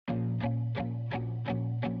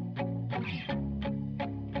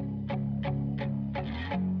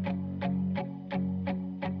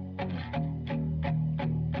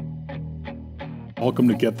Welcome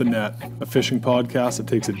to Get the Net, a fishing podcast that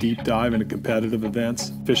takes a deep dive into competitive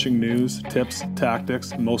events, fishing news, tips,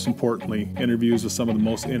 tactics, and most importantly, interviews with some of the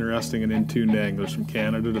most interesting and in-tuned anglers from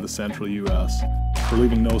Canada to the central U.S. We're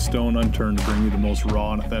leaving no stone unturned to bring you the most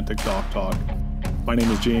raw and authentic dock talk. My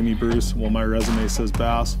name is Jamie Bruce. While my resume says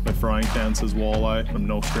bass, my frying pan says walleye, and I'm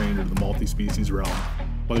no stranger to the multi-species realm.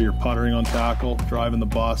 Whether you're puttering on tackle, driving the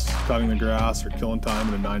bus, cutting the grass, or killing time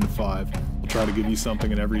in a 9 to 5, we'll try to give you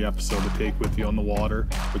something in every episode to take with you on the water,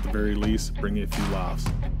 or at the very least, bring you a few laughs.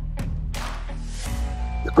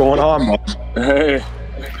 What's going on, man? Hey,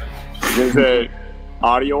 is it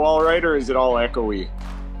audio all right, or is it all echoey?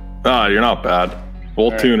 You're not bad.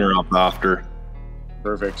 We'll tune her up after.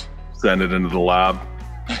 Perfect. Send it into the lab.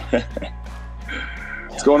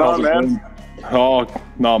 What's going on, man? Oh,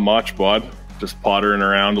 not much, bud. Just pottering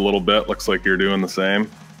around a little bit. Looks like you're doing the same.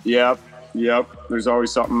 Yep. There's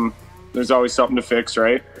always something to fix,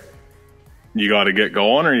 right? You got to get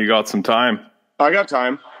going, or you got some time? I got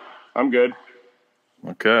time. I'm good.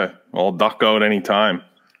 Okay. Well, duck out anytime.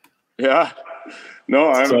 Yeah. No,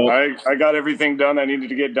 I got everything done I needed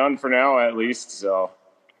to get done for now, at least. So.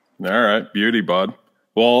 All right. Beauty, bud.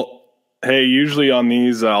 Well, hey, usually on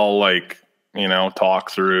these, I'll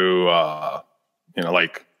talk through,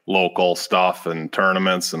 local stuff and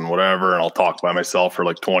tournaments and whatever, and I'll talk by myself for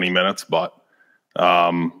like 20 minutes, but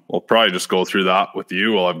we'll probably just go through that with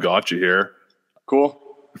you while I've got you here. Cool.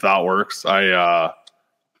 If that works. I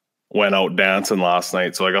went out dancing last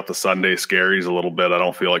night, so I got the Sunday scaries a little bit. I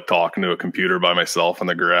don't feel like talking to a computer by myself in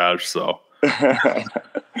the garage, so.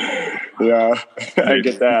 Yeah, I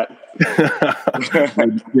get that.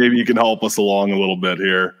 Maybe you can help us along a little bit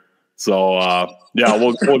here. So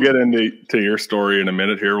we'll get into your story in a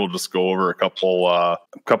minute here. We'll just go over a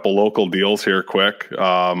couple local deals here quick.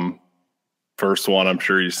 First one, I'm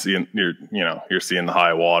sure you're seeing the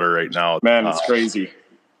high water right now. Man, it's crazy.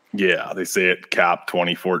 Yeah, they say it capped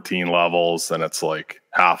 2014 levels, and it's like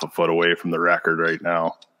half a foot away from the record right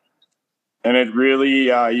now. And it really,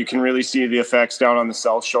 you can really see the effects down on the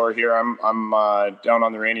South Shore here. I'm down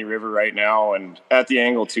on the Rainy River right now, and at the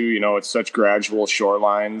angle too. It's such gradual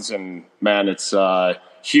shorelines, and man, it's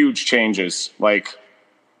huge changes, like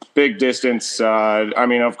big distance.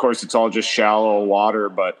 Of course, it's all just shallow water,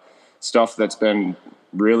 but stuff that's been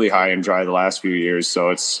really high and dry the last few years. So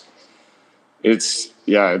it's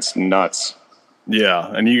nuts.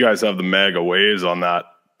 Yeah, and you guys have the mega waves on that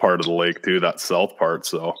part of the lake too, that south part.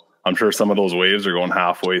 So I'm sure some of those waves are going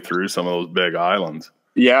halfway through some of those big islands.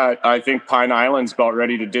 Yeah, I think Pine Island's about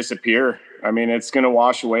ready to disappear. It's going to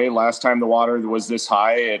wash away. Last time the water was this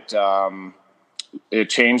high, it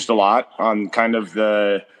changed a lot on kind of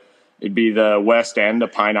it'd be the west end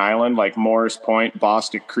of Pine Island, like Morris Point,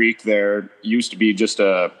 Bostic Creek. There used to be just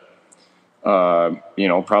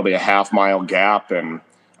probably a half-mile gap, and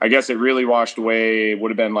I guess it really washed away. It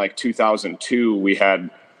would have been like 2002. We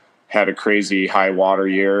had a crazy high water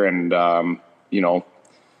year, and the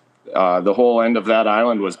whole end of that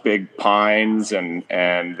island was big pines, and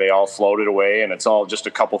they all floated away, and it's all just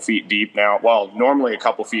a couple feet deep now. Well, normally a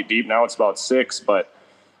couple feet deep, now it's about 6, but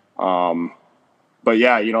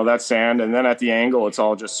yeah, that's sand. And then at the angle, it's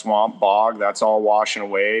all just swamp bog. That's all washing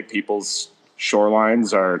away. People's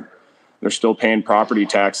shorelines they're still paying property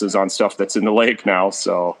taxes on stuff that's in the lake now.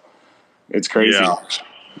 So it's crazy.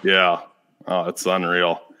 Yeah. Oh, it's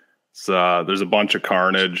unreal. There's a bunch of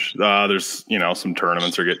carnage. There's, some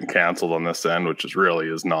tournaments are getting canceled on this end, which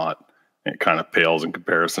is not, it kind of pales in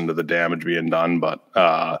comparison to the damage being done. But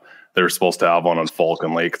they were supposed to have one on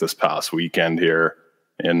Falcon Lake this past weekend here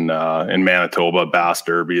in Manitoba, Bass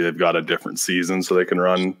Derby. They've got a different season, so they can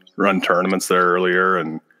run tournaments there earlier,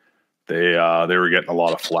 and they were getting a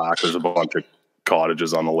lot of flack. There's a bunch of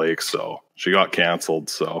cottages on the lake, so she got canceled.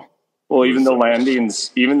 So. Well, even the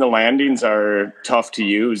landings are tough to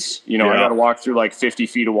use. I got to walk through like 50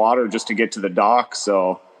 feet of water just to get to the dock.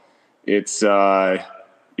 So it's, I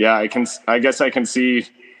guess I can see,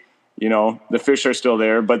 the fish are still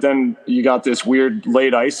there, but then you got this weird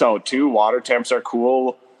late ice out too. Water temps are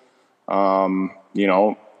cool.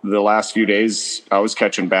 The last few days I was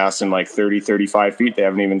catching bass in like 30, 35 feet. They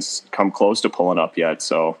haven't even come close to pulling up yet.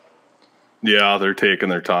 So yeah, they're taking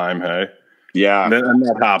their time. Hey. Yeah. And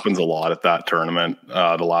that happens a lot at that tournament.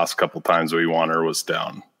 The last couple of times we won her was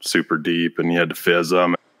down super deep, and you had to fizz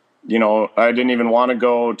them. I didn't even want to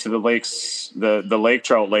go to the lakes, the lake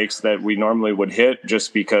trout lakes that we normally would hit,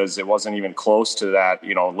 just because it wasn't even close to that,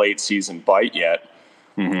 late season bite yet.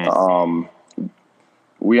 Mm-hmm.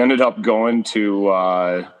 We ended up going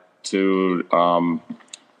to to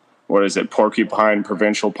what is it, Porcupine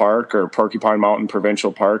Provincial Park or Porcupine Mountain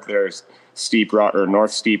Provincial Park. There's Steep Rock or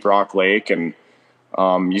North Steep Rock Lake, and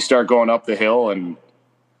you start going up the hill, and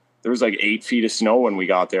there was like 8 feet of snow when we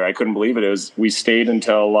got there. I couldn't believe it. We stayed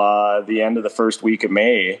until the end of the first week of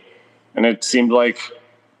May, and it seemed like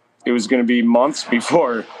it was going to be months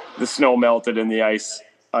before the snow melted and the ice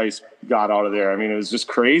got out of there. I mean, it was just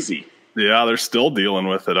crazy. Yeah, they're still dealing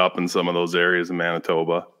with it up in some of those areas in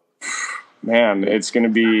Manitoba. Man, it's going to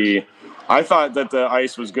be, I thought that the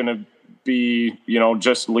ice was going to be,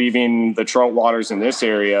 just leaving the trout waters in this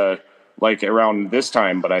area like around this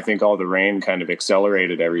time, but I think all the rain kind of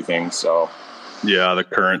accelerated everything. So yeah, the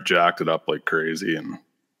current jacked it up like crazy, and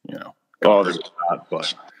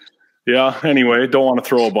but yeah, anyway, don't want to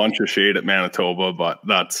throw a bunch of shade at Manitoba, but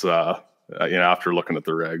that's after looking at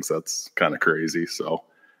the regs, that's kind of crazy. So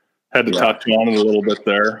had to touch on it a little bit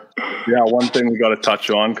there. Yeah, one thing we got to touch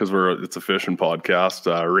on, because it's a fishing podcast.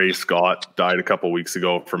 Ray Scott died a couple weeks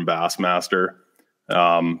ago from Bassmaster.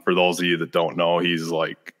 For those of you that don't know, he's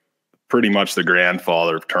like pretty much the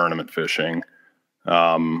grandfather of tournament fishing.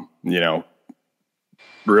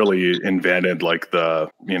 Really invented like the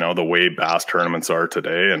way bass tournaments are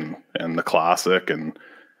today, and the classic and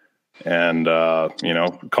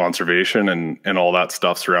conservation and all that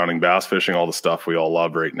stuff surrounding bass fishing, all the stuff we all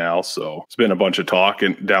love right now. So it's been a bunch of talk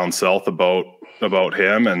down south about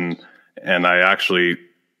him, and I actually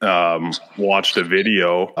watched a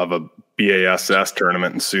video of a BASS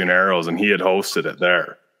tournament in Soon Arrows, and he had hosted it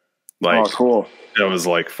there. Like, oh, cool. It was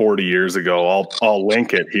like 40 years ago. I'll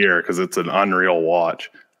link it here because it's an unreal watch.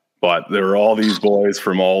 But there were all these boys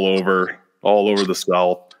from all over the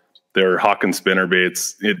South. They're hucking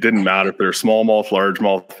spinnerbaits. It didn't matter if they're smallmouth,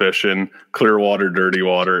 largemouth fishing, clear water, dirty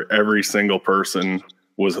water. Every single person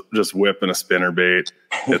was just whipping a spinnerbait.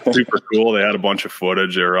 It's super cool. They had a bunch of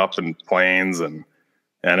footage. They were up in plains, and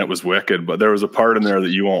it was wicked. But there was a part in there that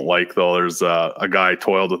you won't like, though. There's a guy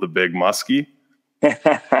toiled with a big musky.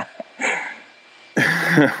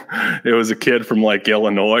 It was a kid from like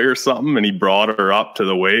Illinois or something, and he brought her up to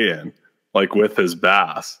the weigh-in, like with his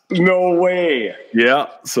bass. No way. Yeah.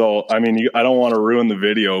 So, I mean, I don't want to ruin the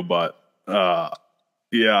video, but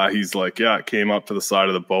he's like, it came up to the side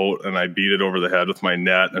of the boat, and I beat it over the head with my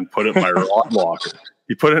net and put it in my rod locker.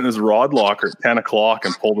 He put it in his rod locker at 10 o'clock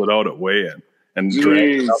and pulled it out at weigh-in and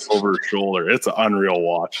dragged it up over his shoulder. It's an unreal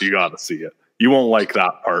watch. You got to see it. You won't like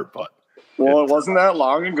that part, but. Well, it wasn't that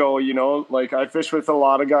long ago, like I fish with a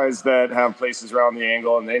lot of guys that have places around the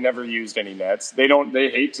angle, and they never used any nets. They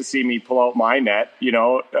hate to see me pull out my net,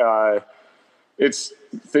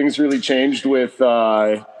 things really changed with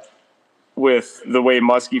the way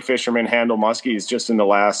musky fishermen handle muskies just in the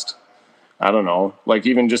last, I don't know, like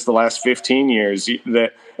even just the last 15 years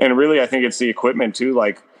and really, I think it's the equipment too,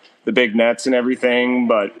 like the big nets and everything,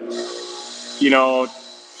 but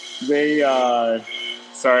they,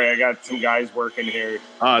 sorry, I got some guys working here.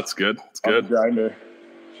 Ah, it's good. It's good. Grinder.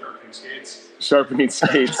 Sharpening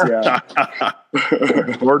skates, yeah.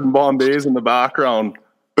 Gordon Bombay's in the background.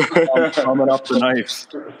 Coming up the knife.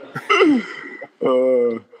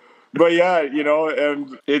 But yeah,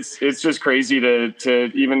 and it's just crazy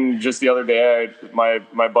to even just the other day,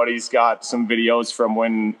 my buddies got some videos from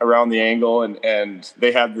when around the angle, and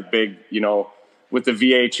they had the big, with the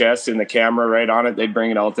VHS and the camera right on it. They'd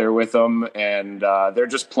bring it out there with them, and they're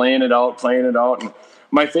just playing it out. And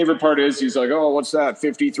my favorite part is he's like, oh, what's that,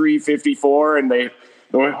 53, 54? And they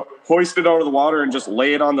hoist it out of the water and just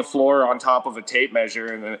lay it on the floor on top of a tape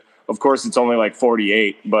measure. And of course, it's only like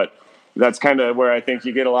 48, but that's kind of where I think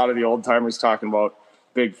you get a lot of the old timers talking about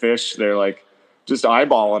big fish. They're like just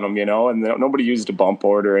eyeballing them, and nobody used a bump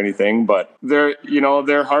board or anything, but they're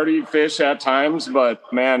hardy fish at times. But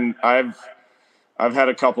man, I've had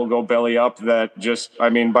a couple go belly up that just, I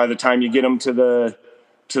mean, by the time you get them to the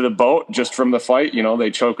boat, just from the fight,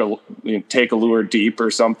 they take a lure deep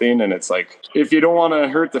or something. And it's like, if you don't want to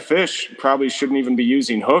hurt the fish, probably shouldn't even be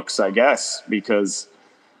using hooks, I guess, because.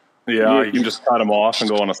 Yeah, you can just cut them off and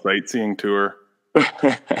go on a sightseeing tour.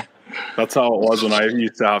 That's how it was when I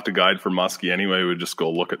used to have to guide for muskie anyway. We'd just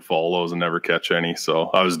go look at follows and never catch any.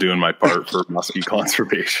 So I was doing my part for muskie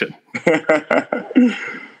conservation.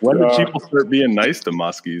 When did people start being nice to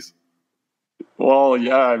muskies? Well,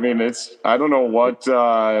 yeah, I mean, I don't know what,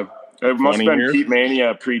 it must have been Pete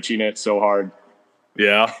Mania preaching it so hard.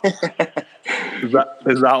 Yeah. Is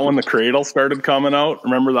that when the cradle started coming out?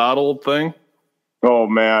 Remember that old thing? Oh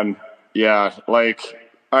man. Yeah. Like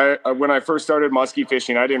when I first started muskie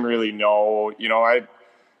fishing, I didn't really know,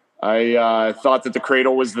 I thought that the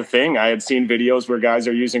cradle was the thing. I had seen videos where guys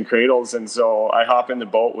are using cradles. And so I hop in the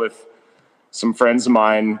boat with some friends of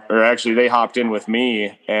mine, or actually they hopped in with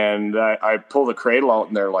me, and I pull the cradle out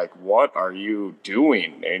and they're like, "What are you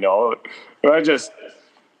doing?" You know, I just,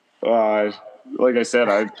 like I said,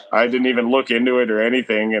 I didn't even look into it or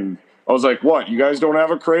anything. And I was like, "What, you guys don't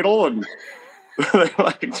have a cradle?" And they're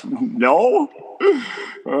like, "No."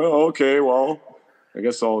 Oh, okay, well, I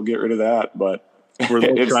guess I'll get rid of that. But were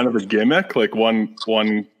those kind of a gimmick? Like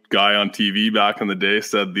one guy on TV back in the day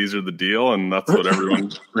said these are the deal, and that's what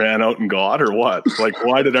everyone ran out and got, or what? Like,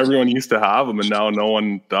 why did everyone used to have them and now no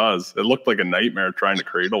one does? It looked like a nightmare trying to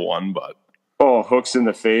cradle one, but hooks in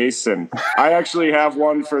the face. And I actually have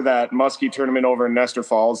one for that musky tournament over in Nestor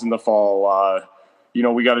Falls in the fall. You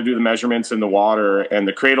know, we got to do the measurements in the water, and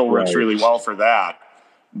the cradle works really well for that.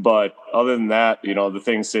 But other than that, you know, the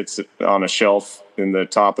thing sits on a shelf in the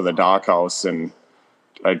top of the dock house, and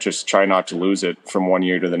I just try not to lose it from one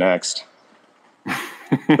year to the next.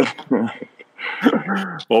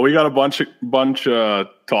 Well, we got a bunch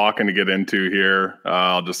talking to get into here.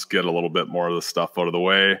 I'll just get a little bit more of the stuff out of the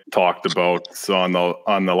way. Talked about, so on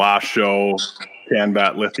the last show,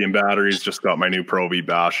 CanBat lithium batteries. Just got my new Pro V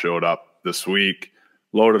bass, showed up this week.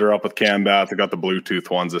 Loaded her up with CanBats. I got the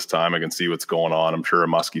Bluetooth ones this time. I can see what's going on. I'm sure a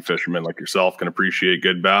musky fisherman like yourself can appreciate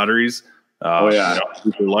good batteries. You know,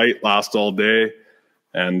 super light, last all day.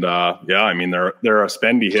 And yeah, I mean, they're a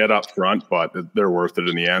spendy hit up front, but they're worth it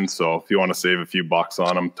in the end. So if you want to save a few bucks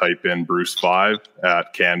on them, type in Bruce5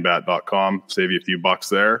 at canbat.com, save you a few bucks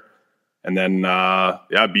there. And then,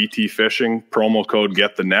 yeah, BT Fishing, promo code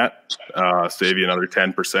Get the Net, save you another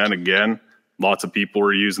 10% again. Lots of people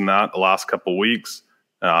were using that the last couple of weeks.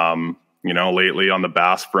 You know, lately on the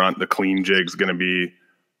bass front, the clean jig's going to be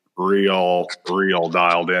real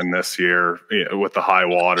dialed in this year with the high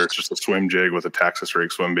water. It's just a swim jig with a Texas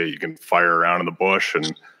rig swim bait you can fire around in the bush,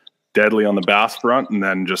 and deadly on the bass front. And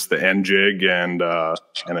then just the end jig and a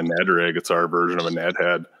Ned rig. It's our version of a Ned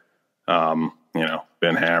head. You know,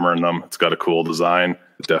 been hammering them. It's got a cool design.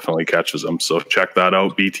 It definitely catches them. So check that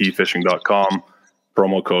out, btfishing.com,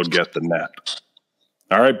 promo code Get the Net.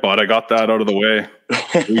 All right, bud, I got that out of the way.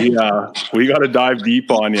 We got to dive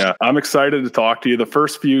deep on you. I'm excited to talk to you. The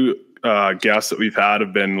first few guests that we've had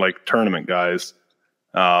have been like tournament guys.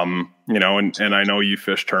 You know, and I know you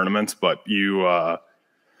fish tournaments, but you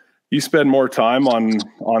spend more time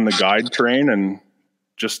on the guide train and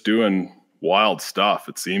just doing wild stuff,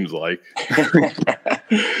 it seems like. I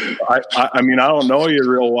mean, I don't know you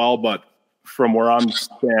real well, but from where I'm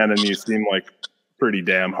standing, you seem like pretty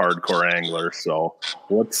damn hardcore angler. So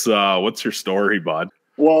what's your story, bud?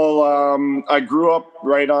 Well, I grew up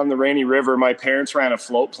right on the Rainy River. My parents ran a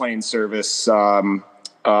float plane service out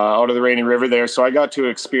of the Rainy River there, so I got to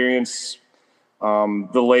experience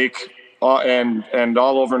the lake and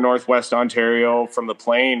all over Northwest Ontario from the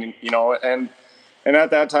plane, you know. And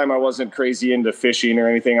at that time, I wasn't crazy into fishing or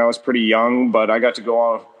anything. I was pretty young, but I got to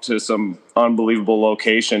go out to some unbelievable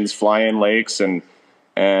locations, fly-in lakes,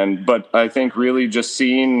 but I think really just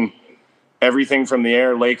seeing everything from the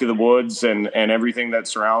air, Lake of the Woods, and everything that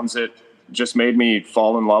surrounds it just made me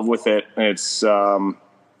fall in love with it. It's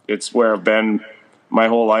where I've been my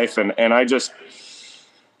whole life. And I just,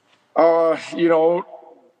 you know,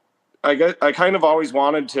 I guess I kind of always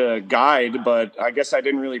wanted to guide, but I guess I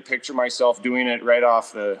didn't really picture myself doing it right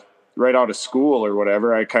out of school or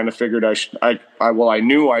whatever. I kind of figured I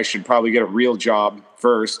knew I should probably get a real job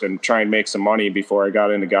first and try and make some money before I got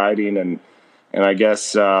into guiding. And I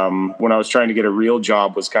guess when I was trying to get a real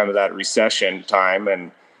job was kind of that recession time.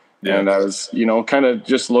 And I was, you know, kind of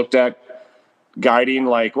just looked at guiding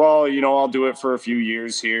like, well, you know, I'll do it for a few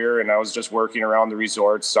years here. And I was just working around the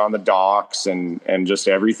resorts on the docks and just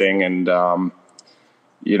everything. And,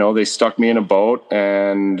 you know, they stuck me in a boat,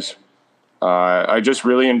 and I just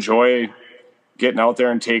really enjoy getting out there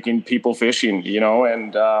and taking people fishing, you know,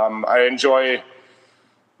 and I enjoy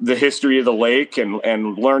the history of the lake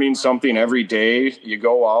and learning something every day you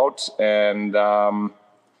go out. And I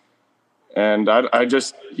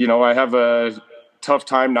just, you know, I have a tough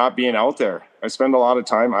time not being out there. I spend a lot of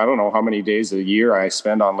time. I don't know how many days a year I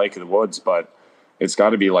spend on Lake of the Woods, but it's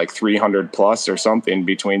got to be like 300 plus or something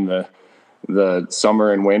between the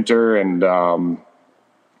summer and winter. And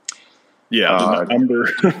yeah,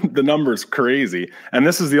 the number's crazy. And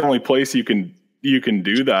this is the only place you can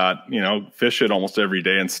do that, you know, fish it almost every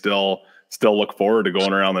day and still look forward to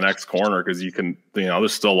going around the next corner, because you can, you know,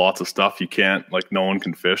 there's still lots of stuff you can't, like, no one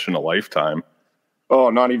can fish in a lifetime. Oh,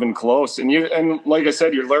 not even close. And like I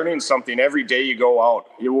said, you're learning something every day you go out.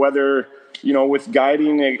 Whether, you know, with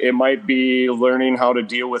guiding, it might be learning how to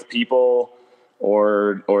deal with people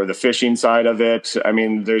or the fishing side of it. I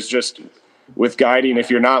mean, there's just with guiding, if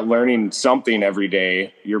you're not learning something every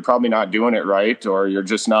day, you're probably not doing it right, or you're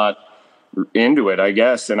just not into it, I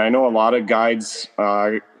guess. And I know a lot of guides,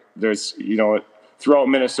 there's, throughout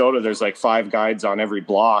Minnesota, there's like 5 guides on every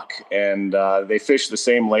block, and they fish the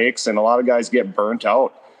same lakes, and a lot of guys get burnt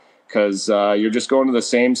out because you're just going to the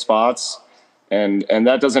same spots. And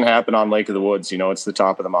that doesn't happen on Lake of the Woods. It's the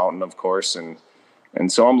top of the mountain, of course. And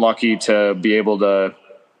so I'm lucky to be able to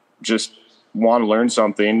just want to learn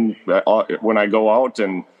something when I go out.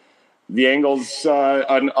 And the Angle's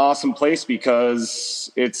an awesome place because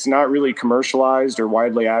it's not really commercialized or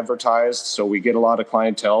widely advertised. So we get a lot of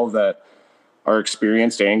clientele that are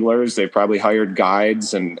experienced anglers. They've probably hired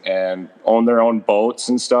guides and own their own boats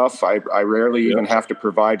and stuff. I rarely even have to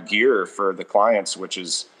provide gear for the clients, which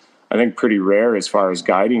is, I think, pretty rare as far as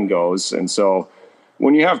guiding goes. And so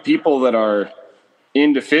when you have people that are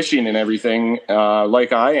into fishing and everything,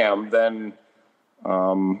 like I am, then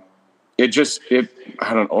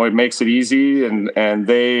it makes it easy, and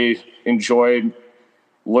they enjoy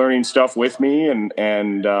learning stuff with me. And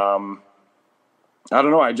I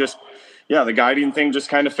don't know, the guiding thing just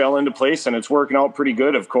kind of fell into place, and it's working out pretty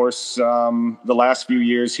good. Of course, the last few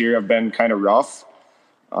years here have been kind of rough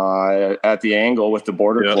at the Angle with the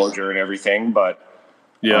border closure and everything, but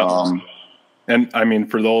and I mean,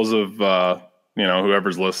 for those of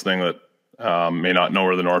whoever's listening that may not know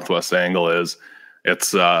where the Northwest Angle is,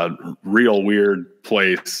 it's a real weird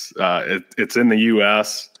place. It's in the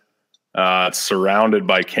U.S. It's surrounded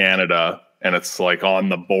by Canada, and it's like on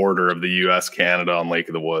the border of the U.S. Canada on Lake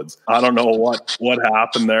of the Woods. I don't know what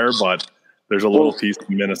happened there, but there's a little piece of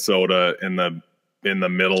Minnesota in the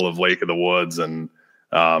middle of Lake of the Woods, and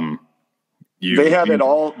they had it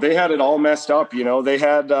all messed up. They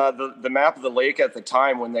had the map of the lake at the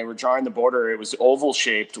time when they were drawing the border. It was oval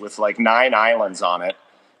shaped with like 9 islands on it,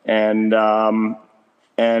 and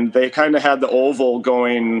they kind of had the oval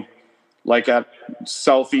going like at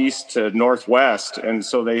southeast to northwest, and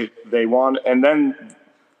so and then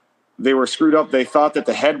they were screwed up. They thought that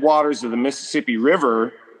the headwaters of the Mississippi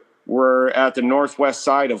River were at the northwest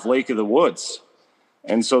side of Lake of the Woods.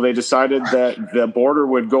 And so they decided that the border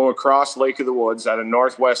would go across Lake of the Woods at a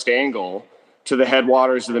northwest angle to the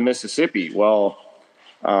headwaters of the Mississippi. Well,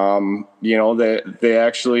 they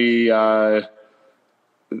actually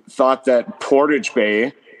thought that Portage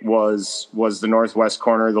Bay was the northwest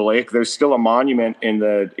corner of the lake. There's still a monument in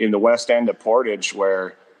the west end of Portage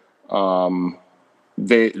where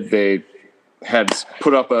they had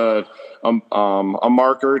put up a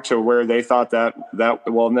marker to where they thought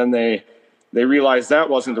and then they realized that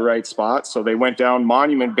wasn't the right spot, so they went down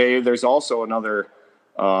Monument Bay. There's also another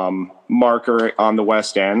marker on the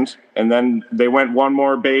west end, and then they went one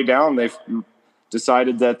more bay down. They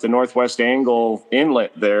decided that the Northwest Angle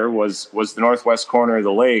inlet there was the northwest corner of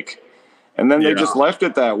the lake, and then they just left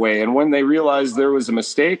it that way. And when they realized there was a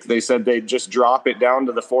mistake, they said they'd just drop it down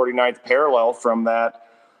to the 49th parallel from that,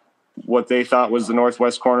 what they thought was the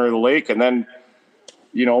northwest corner of the lake, and then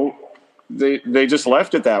they just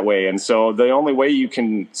left it that way. And so the only way you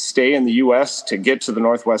can stay in the U.S. to get to the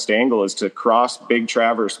Northwest Angle is to cross Big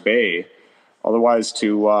Traverse Bay. Otherwise,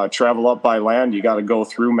 to travel up by land, you got to go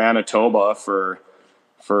through Manitoba for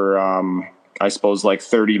I suppose like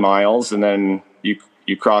 30 miles, and then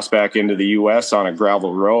you cross back into the U.S. on a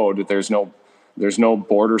gravel road. There's no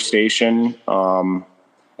border station.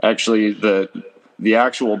 Actually, the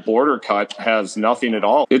actual border cut has nothing at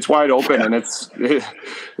all. It's wide open, and it's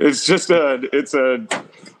just it's a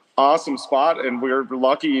awesome spot, and we're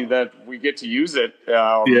lucky that we get to use it.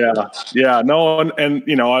 I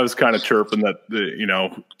was kind of chirping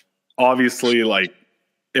that obviously, like,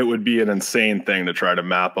 it would be an insane thing to try to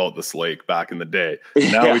map out this lake back in the day.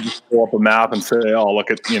 Now we just pull up a map and say, oh,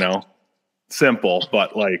 look at, simple,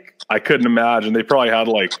 but like I couldn't imagine. They probably had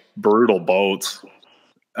like brutal boats.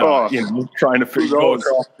 Trying to go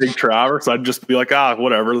across Big Traverse. I'd just be like,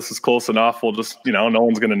 whatever, this is close enough. We'll just, no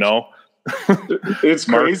one's going to know. It's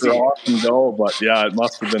crazy. And go, but yeah, it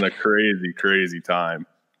must have been a crazy, crazy time.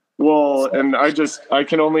 Well, and I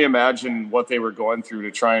can only imagine what they were going through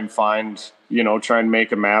to try and find, try and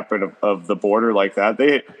make a map of the border like that.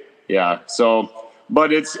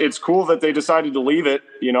 But it's cool that they decided to leave it.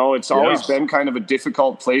 It's always been kind of a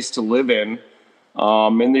difficult place to live in.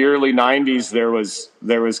 In the early 90s, there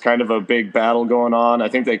was kind of a big battle going on. I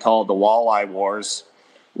think they call it the walleye wars,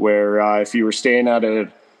 where if you were staying at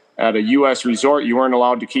a U.S. resort, you weren't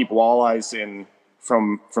allowed to keep walleyes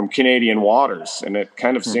from Canadian waters, and it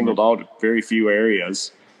kind of singled out very few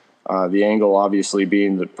areas. The Angle obviously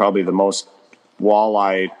being probably the most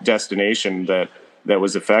walleye destination that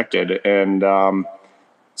was affected, and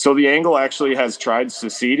So the Angle actually has tried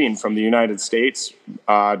seceding from the United States.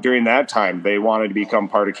 During that time, they wanted to become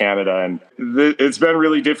part of Canada, and it's been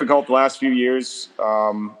really difficult the last few years.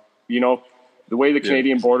 You know, the way the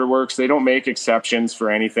Canadian border works, they don't make exceptions for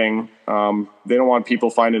anything. They don't want people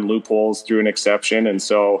finding loopholes through an exception, and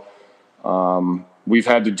so we've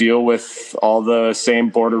had to deal with all the same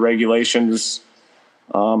border regulations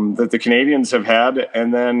that the Canadians have had,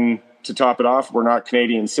 and then to top it off, we're not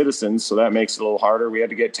Canadian citizens, so that makes it a little harder. We had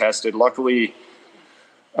to get tested. Luckily,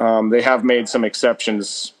 they have made some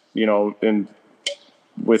exceptions, you know,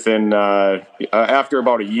 within after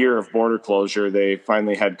about a year of border closure, they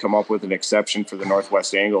finally had come up with an exception for the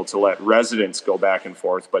Northwest Angle to let residents go back and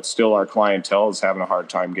forth, but still our clientele is having a hard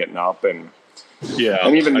time getting up. And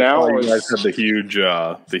and even now, you guys had the huge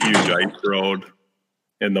ice road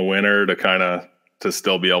in the winter to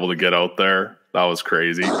still be able to get out there. That was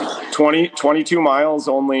crazy. 22 miles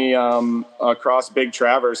only across Big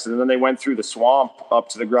Traverse, and then they went through the swamp up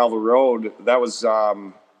to the gravel road. That was,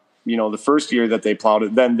 you know, the first year that they plowed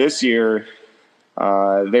it. Then this year,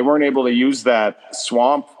 they weren't able to use that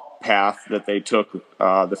swamp path that they took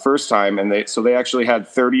the first time, and they actually had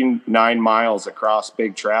 39 miles across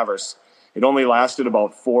Big Traverse. It only lasted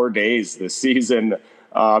about 4 days this season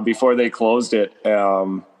before they closed it.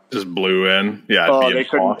 Just blew in. Yeah, it'd be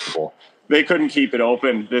impossible. They couldn't keep it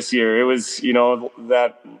open this year. It was, you know,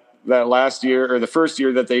 that last year or the first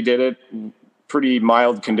year that they did it, pretty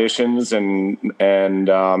mild conditions and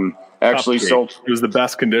actually so it was the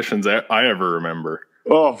best conditions I ever remember.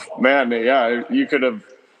 Oh man, yeah, you could have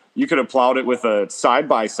plowed it with a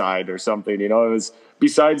side-by-side or something, you know. It was,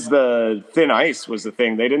 besides the thin ice was the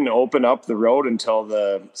thing. They didn't open up the road until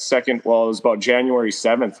the it was about January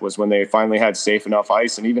 7th was when they finally had safe enough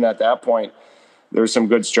ice, and even at that point there were some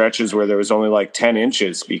good stretches where there was only like 10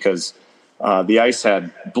 inches because the ice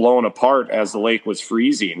had blown apart as the lake was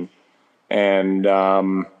freezing. And you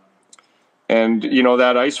know,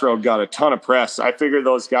 that ice road got a ton of press. I figured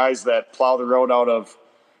those guys that plow the road out of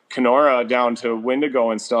Kenora down to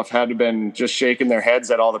Wendigo and stuff had to been just shaking their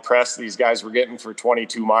heads at all the press these guys were getting for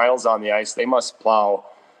 22 miles on the ice. They must plow,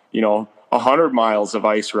 you know, 100 miles of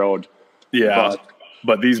ice road. Yeah,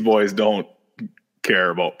 but these boys don't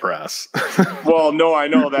care about press. Well, no, I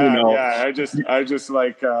know that. You know, yeah, I just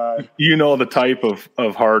like you know, the type of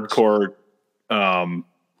hardcore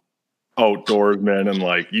outdoorsmen, and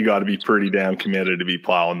like you got to be pretty damn committed to be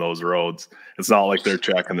plowing those roads. It's not like they're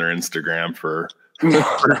checking their Instagram for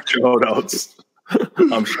shout outs.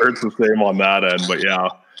 I'm sure it's the same on that end, but yeah,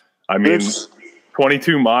 I mean,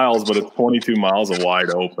 22 miles, but it's 22 miles of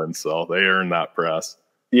wide open, so they earned that press.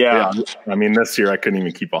 Yeah. I mean, this year I couldn't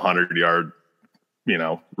even keep 100-yard, you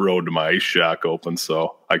know, road to my ice shack open,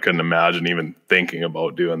 so I couldn't imagine even thinking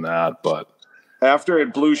about doing that. But after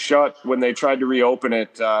it blew shut, when they tried to reopen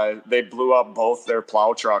it, they blew up both their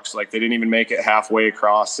plow trucks. Like, they didn't even make it halfway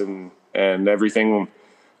across, and everything.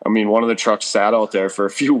 I mean, one of the trucks sat out there for a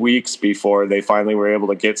few weeks before they finally were able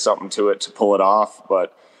to get something to it to pull it off.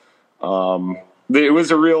 But it was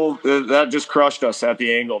a real that just crushed us at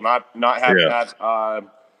the Angle. Not having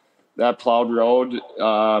that plowed road.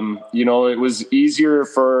 You know, it was easier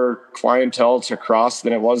for clientele to cross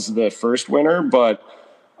than it was the first winter, but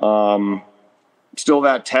still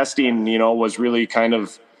that testing, you know, was really kind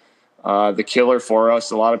of the killer for us.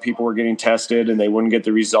 A lot of people were getting tested and they wouldn't get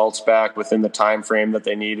the results back within the time frame that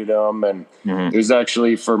they needed them. And it was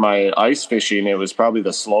actually, for my ice fishing, it was probably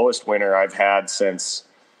the slowest winter I've had since,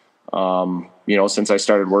 you know, since I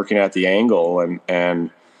started working at the Angle, and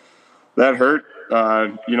that hurt.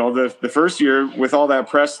 You know, the first year with all that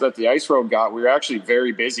press that the ice road got, we were actually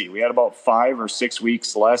very busy. We had about 5 or 6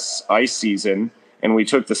 weeks less ice season, and we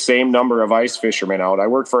took the same number of ice fishermen out. I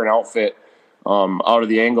worked for an outfit out of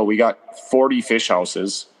the Angle. We got 40 fish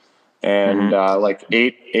houses and like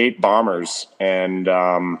eight bombers, and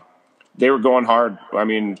they were going hard. I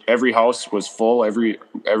mean, every house was full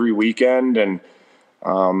every weekend, and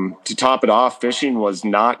to top it off, fishing was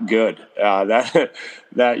not good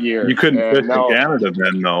that year. You couldn't fish in Canada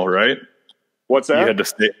then, though, right? What's that? You had to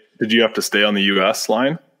stay. Did you have to stay on the U.S.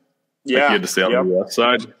 line? Yeah, like you had to stay on the U.S.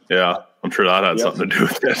 side. Yeah, I'm sure that had something to do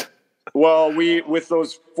with it. Well, with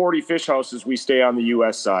those 40 fish houses, we stay on the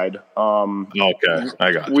U.S. side. Okay,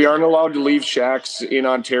 I got you. We aren't allowed to leave shacks in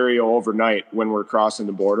Ontario overnight when we're crossing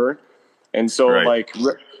the border, and so like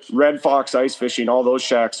Red Fox ice fishing, all those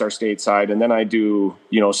shacks are stateside, and then I do,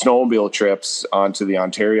 you know, snowmobile trips onto the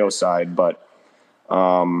Ontario side. But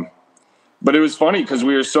it was funny because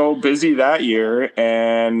we were so busy that year,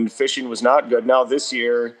 and fishing was not good. Now this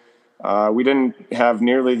year, we didn't have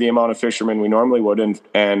nearly the amount of fishermen we normally would,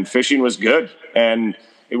 and fishing was good. And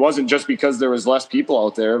it wasn't just because there was less people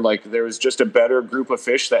out there. Like, there was just a better group of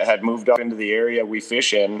fish that had moved up into the area we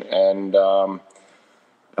fish in. And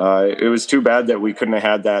it was too bad that we couldn't have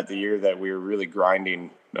had that the year that we were really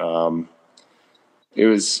grinding. It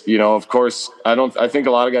was, you know, of course, I think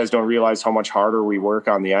a lot of guys don't realize how much harder we work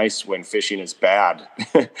on the ice when fishing is bad.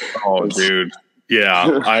 Oh, dude.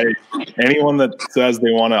 Yeah. Anyone that says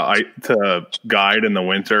they want to guide in the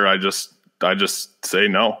winter, I just say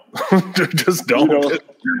no. Just don't.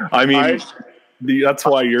 You know, I mean, that's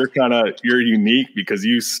why you're unique, because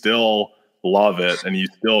you still love it and you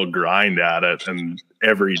still grind at it, and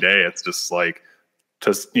every day it's just like,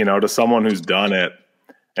 to someone who's done it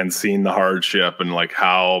and seen the hardship and like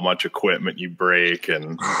how much equipment you break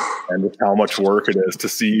and just how much work it is, to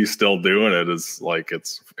see you still doing it is like,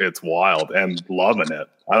 it's wild, and loving it.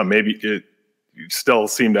 I don't know, maybe you still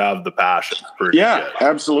seem to have the passion for it. Yeah,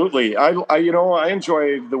 absolutely. I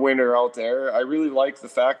enjoy the winter out there. I really like the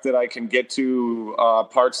fact that I can get to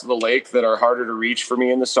parts of the lake that are harder to reach for me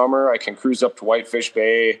in the summer. I can cruise up to Whitefish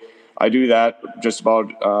Bay. I do that just about,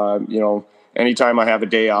 anytime I have a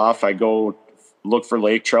day off, I go look for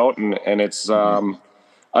lake trout, and it's,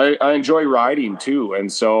 I enjoy riding too.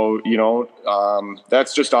 And so,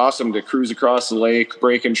 that's just awesome to cruise across the lake,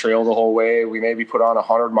 breaking trail the whole way. We maybe put on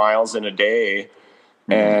 100 miles in a day,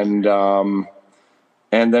 and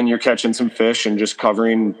then you're catching some fish and just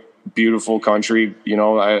covering beautiful country.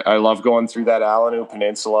 I love going through that Alanu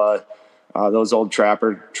Peninsula, those old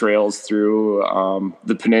trapper trails through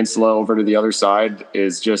the peninsula over to the other side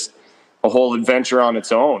is just a whole adventure on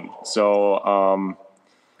its own. So,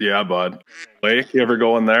 yeah, bud. Lake, you ever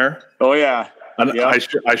go in there? Oh yeah. And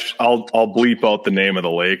I'll bleep out the name of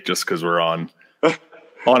the lake just because we're on a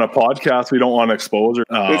podcast. We don't want to expose her.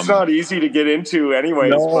 It's not easy to get into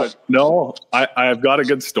anyways. No, I've got a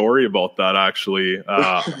good story about that actually.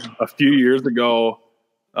 A few years ago,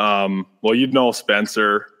 you'd know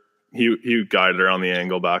Spencer. He guided around the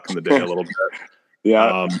angle back in the day a little bit.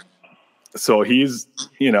 Yeah. So he's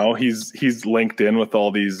linked in with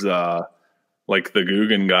all these like the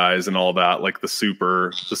Guggen guys and all that, like the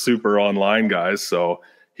super online guys. So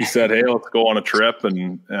he said, "Hey, let's go on a trip."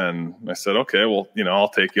 And I said, "Okay, well, I'll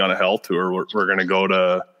take you on a hell tour. We're going to go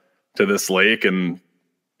to this lake and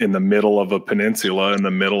in the middle of a peninsula, in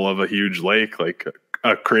the middle of a huge lake, like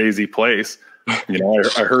a crazy place. I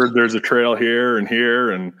heard there's a trail here and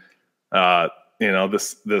here, and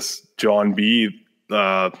this John B,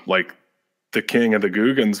 like the king of the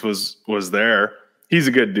Guggens was there. He's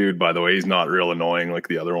a good dude, by the way. He's not real annoying like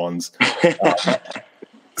the other ones."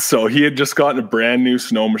 So he had just gotten a brand new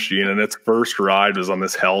snow machine, and its first ride was on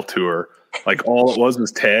this hell tour. Like, all it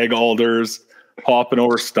was tag alders, hopping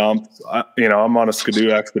over stumps. I'm on a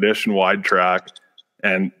Skidoo Expedition wide track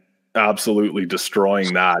and absolutely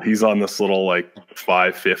destroying that. He's on this little like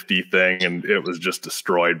 550 thing, and it was just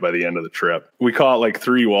destroyed by the end of the trip. We caught like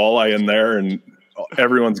 3 walleye in there, and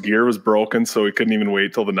everyone's gear was broken, so we couldn't even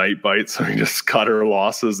wait till the night bite. So we just cut our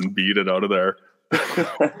losses and beat it out of there.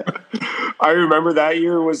 I remember that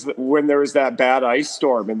year was when there was that bad ice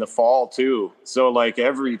storm in the fall too. So like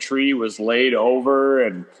every tree was laid over,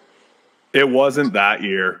 and it wasn't that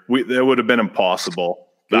year. It would have been impossible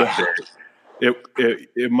that day.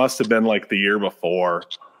 It must have been like the year before.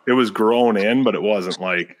 It was grown in, but it wasn't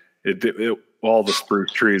like all the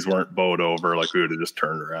spruce trees weren't bowed over. Like, we would have just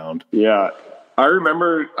turned around. Yeah. I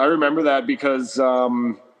remember that because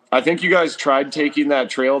I think you guys tried taking that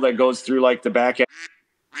trail that goes through like the back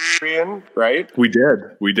end, right? We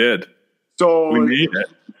did. So we made it.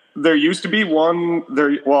 There used to be one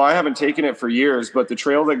there. Well, I haven't taken it for years, but the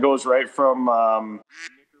trail that goes right from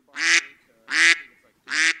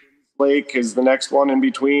Lake is the next one in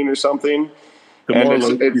between or something. The more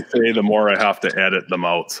you say, the more I have to edit them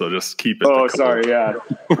out. So just keep it. Oh, sorry. Yeah.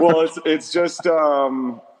 Well, it's just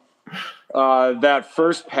that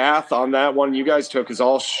first path on that one you guys took is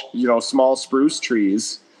all small spruce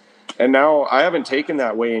trees, and now I haven't taken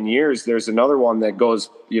that way in years. There's another one that goes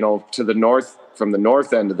to the north, from the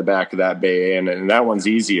north end of the back of that bay, and that one's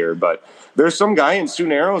easier. But there's some guy in Sioux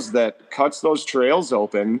Narrows that cuts those trails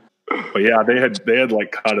open. But yeah, they had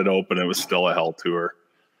like cut it open. It was still a hell tour.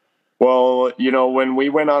 Well, when we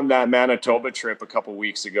went on that Manitoba trip a couple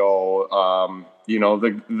weeks ago,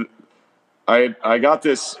 I got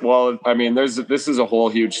this. Well, I mean, this is a whole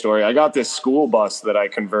huge story. I got this school bus that I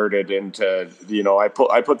converted into. I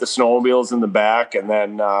put the snowmobiles in the back, and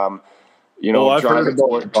then I've heard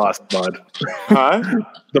about the bus, bud. Huh?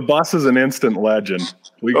 The bus is an instant legend.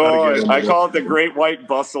 I call it the Great White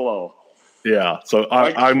Buffalo. Yeah. So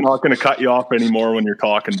I'm not going to cut you off anymore when you're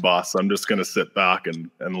talking bus. I'm just going to sit back and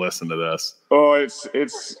listen to this. Oh,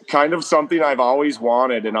 it's kind of something I've always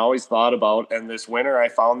wanted and always thought about. And this winter I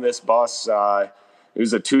found this bus. It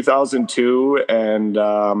was a 2002 and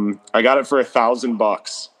I got it for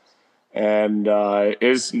 $1,000 and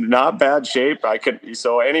is not bad shape.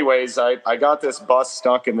 So anyways, I got this bus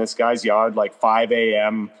stuck in this guy's yard like 5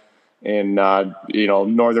 a.m. in,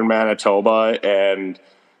 northern Manitoba.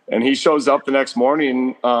 And he shows up the next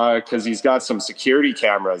morning because he's got some security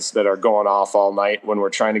cameras that are going off all night when we're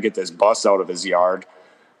trying to get this bus out of his yard.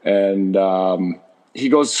 And he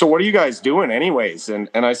goes, "So what are you guys doing anyways?" And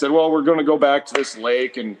I said, "Well, we're going to go back to this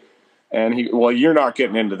lake." And he, "Well, you're not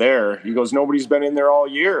getting into there." He goes, "Nobody's been in there all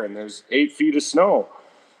year and there's 8 feet of snow."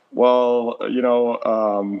 Well, we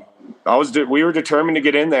were determined to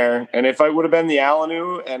get in there. And if I would have been the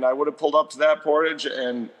Alanoo and I would have pulled up to that portage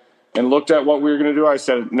and looked at what we were going to do, I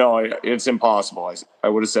said, "No, it's impossible." I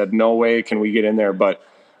would have said, "No way can we get in there." But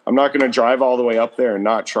I'm not going to drive all the way up there and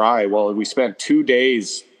not try. Well, we spent 2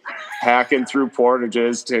 days hacking through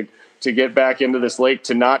portages to get back into this lake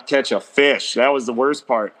to not catch a fish. That was the worst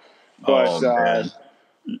part. But,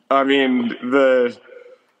 I mean, the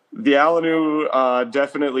Alanoo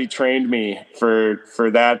definitely trained me for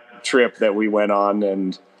that trip that we went on.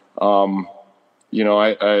 And,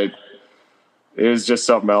 it was just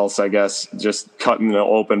something else, I guess, just cutting the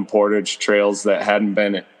open portage trails that hadn't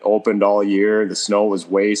been opened all year. The snow was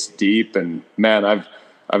waist deep, and man,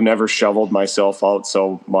 I've never shoveled myself out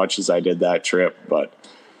so much as I did that trip. But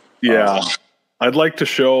yeah, I'd like to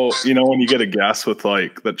show, when you get a guest with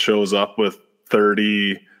that shows up with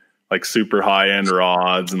 30 like super high end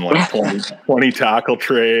rods and like 20 tackle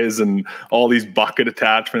trays and all these bucket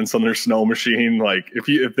attachments on their snow machine. Like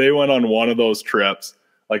if they went on one of those trips,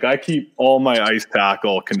 like I keep all my ice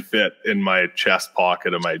tackle can fit in my chest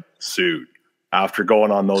pocket of my suit after going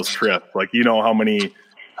on those trips. Like, how many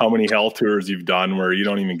hell tours you've done where you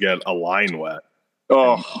don't even get a line wet.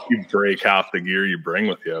 Oh, you break half the gear you bring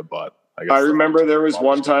with you. But I remember there was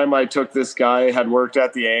one time I took this guy, had worked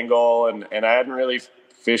at the Angle, and I hadn't really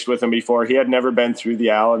fished with him before. He had never been through the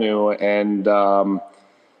Alanoo. And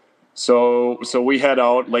so we head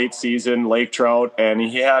out late season, lake trout, and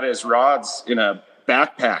he had his rods in a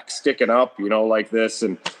backpack sticking up, like this.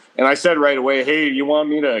 And I said right away, "Hey, you want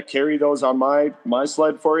me to carry those on my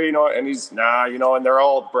sled for you?" And he's, "Nah," and they're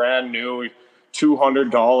all brand new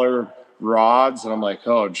 $200 rods. And I'm like,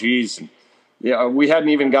 "Oh geez." And yeah, we hadn't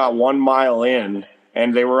even got 1 mile in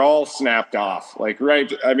and they were all snapped off. Like,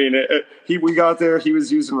 right. I mean, we got there, he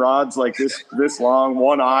was using rods like this long,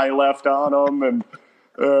 one eye left on them.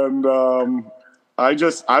 And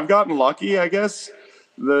I've gotten lucky, I guess.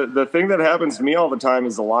 The thing that happens to me all the time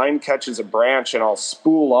is the line catches a branch and I'll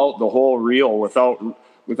spool out the whole reel without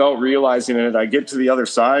realizing it. I get to the other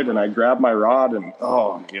side and I grab my rod and,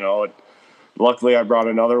 luckily I brought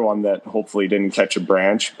another one that hopefully didn't catch a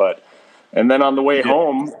branch. And then on the way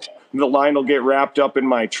home, the line will get wrapped up in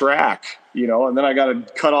my track, and then I got to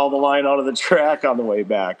cut all the line out of the track on the way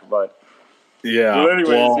back. But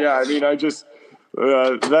anyways, I mean, I just,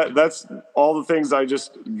 that's all the things I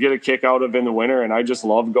just get a kick out of in the winter, and I just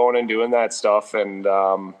love going and doing that stuff. And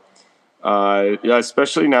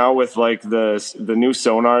especially now with like the new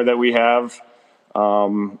sonar that we have,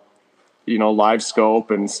 live scope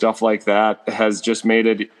and stuff like that has just made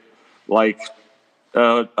it like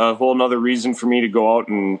a whole nother reason for me to go out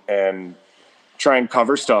and try and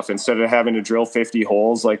cover stuff instead of having to drill 50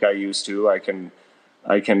 holes like I used to. I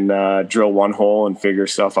can drill one hole and figure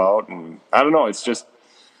stuff out. And I don't know, it's just,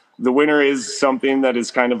 the winter is something that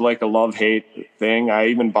is kind of like a love-hate thing. I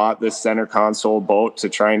even bought this center console boat to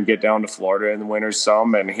try and get down to Florida in the winter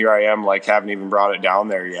some, and here I am, like, haven't even brought it down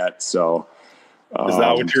there yet. So is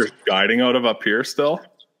that what you're guiding out of up here still?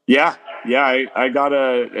 Yeah. I got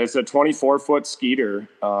it's a 24-foot Skeeter.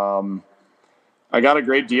 I got a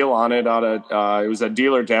great deal on it it was a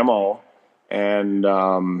dealer demo. And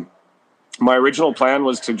my original plan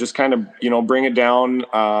was to just kind of, bring it down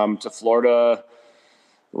to Florida,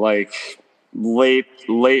 like late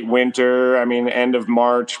winter. I mean, end of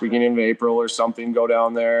March, beginning of April or something, go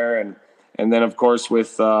down there. And then of course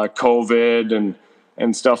with COVID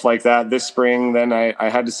and stuff like that this spring, then I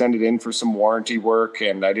had to send it in for some warranty work,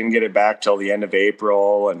 and I didn't get it back till the end of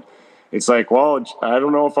April. And it's like, well, I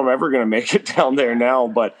don't know if I'm ever going to make it down there now,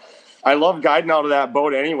 but I love guiding out of that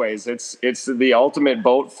boat anyways. It's the ultimate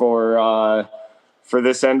boat for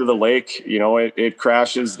this end of the lake. It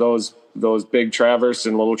crashes those big traverse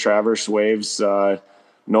and little traverse waves,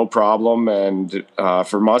 no problem. And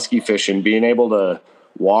for musky fishing, being able to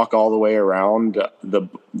walk all the way around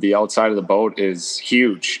the outside of the boat is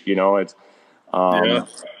huge. Yeah.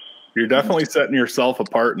 You're definitely setting yourself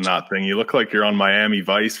apart in that thing. You look like you're on Miami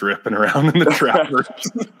Vice ripping around in the trappers.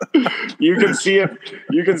 You can see it.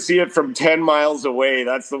 You can see it from 10 miles away.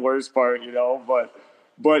 That's the worst part, you know.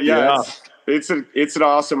 But yeah. It's an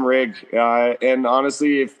awesome rig. And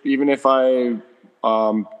honestly, even if I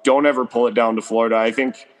don't ever pull it down to Florida, I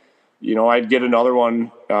think, you know, I'd get another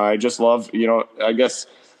one. I just love, you know, I guess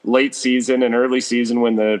late season and early season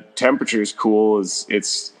when the temperature's cool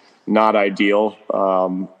it's not ideal.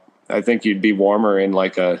 I think you'd be warmer in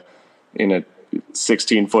in a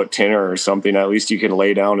 16-foot tinner or something. At least you can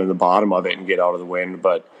lay down in the bottom of it and get out of the wind.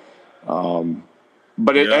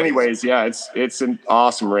 Anyways, yeah, it's an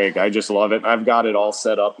awesome rig. I just love it. I've got it all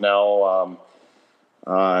set up now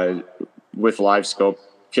with live scope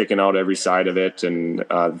kicking out every side of it, and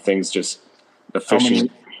things just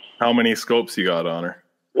efficient. How many scopes you got on her?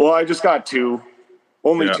 Well, I just got two.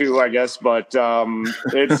 Only two, I guess, but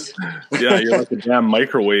it's yeah, you're like a damn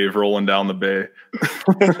microwave rolling down the bay.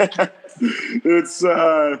 It's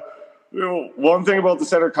you know, one thing about the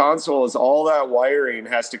center console is all that wiring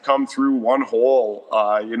has to come through one hole,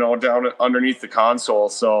 you know, down underneath the console.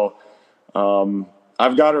 So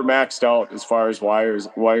I've got her maxed out as far as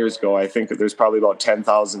wires go. I think that there's probably about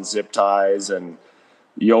 10,000 zip ties, and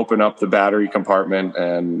you open up the battery compartment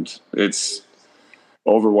and it's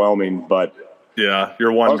overwhelming, but yeah,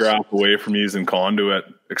 you're one graph away from using conduit,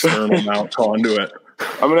 external mount conduit.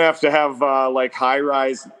 I'm going to have like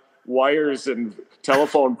high-rise wires and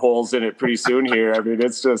telephone poles in it pretty soon here. I mean,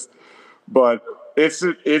 it's just, but it's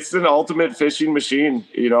an ultimate fishing machine.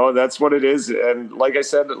 You know, that's what it is. And like I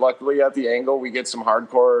said, luckily at the Angle, we get some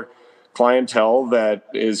hardcore clientele that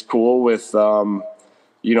is cool with,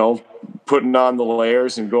 you know, putting on the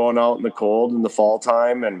layers and going out in the cold in the fall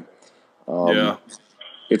time. And yeah.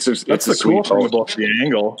 That's the cool thing about the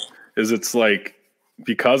Angle is it's like,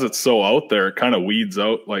 because it's so out there, it kind of weeds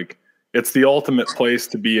out. Like, it's the ultimate place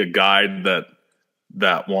to be a guide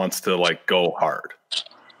that wants to like go hard.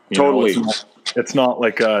 Totally. It's not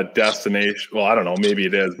like a destination. Well, I don't know, maybe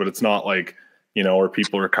it is, but it's not like, you know, where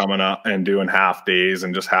people are coming up and doing half days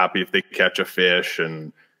and just happy if they catch a fish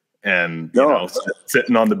and you know,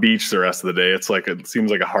 sitting on the beach the rest of the day. It's like, it seems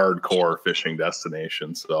like a hardcore fishing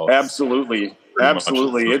destination. So absolutely.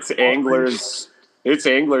 It's anglers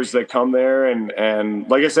that come there. And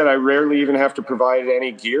like I said, I rarely even have to provide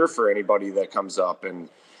any gear for anybody that comes up. And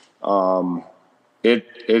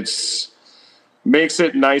it's makes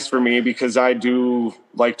it nice for me because I do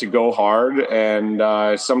like to go hard.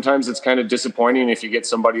 And sometimes it's kind of disappointing if you get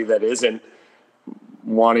somebody that isn't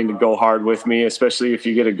wanting to go hard with me, especially if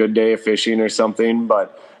you get a good day of fishing or something.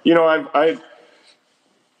 But, you know,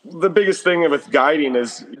 the biggest thing with guiding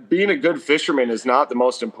is being a good fisherman is not the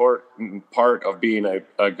most important part of being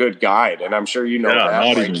a good guide. And I'm sure you know that.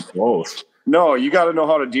 Not even close. No, you got to know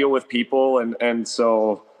how to deal with people. And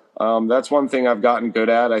so that's one thing I've gotten good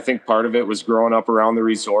at. I think part of it was growing up around the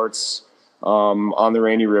resorts on the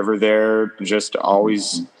Rainy River there, just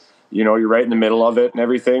always, you know, you're right in the middle of it and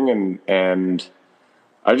everything. And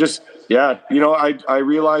I just, yeah, you know, I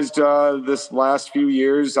realized this last few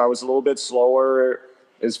years I was a little bit slower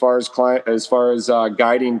as far as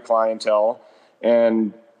guiding clientele,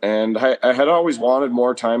 and I had always wanted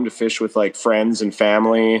more time to fish with like friends and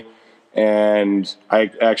family, and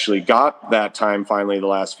I actually got that time finally the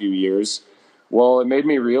last few years. Well, it made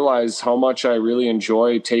me realize how much I really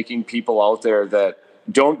enjoy taking people out there that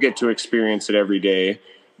don't get to experience it every day,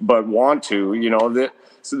 but want to, you know,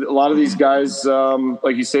 so a lot of these guys,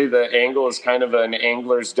 like you say, the Angle is kind of an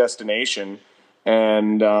angler's destination.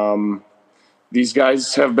 And these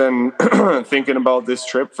guys have been thinking about this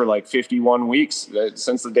trip for like 51 weeks.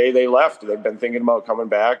 Since the day they left, they've been thinking about coming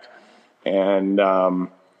back. And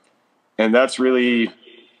that's really,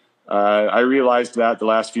 I realized that the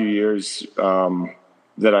last few years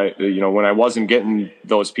that you know, when I wasn't getting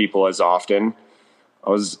those people as often,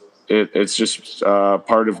 it's just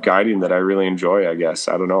part of guiding that I really enjoy, I guess.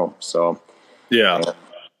 I don't know. So, yeah.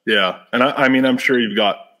 And I mean, I'm sure you've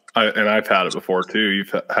got, and I've had it before too.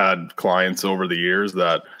 You've had clients over the years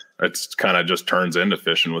that it's kind of just turns into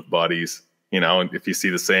fishing with buddies. You know, if you see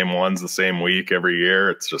the same ones the same week every year,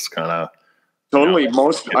 it's just kind of totally. You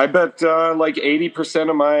know, I bet like 80%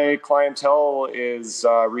 of my clientele is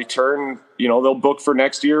return. You know, they'll book for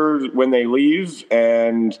next year when they leave,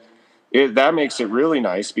 and that makes it really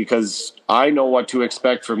nice because I know what to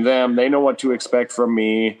expect from them. They know what to expect from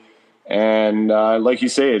me. And like you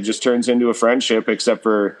say, it just turns into a friendship, except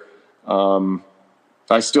for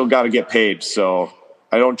I still got to get paid. So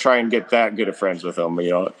I don't try and get that good of friends with them, you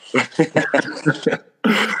know.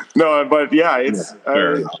 No, but yeah,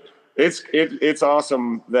 it's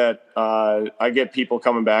awesome that I get people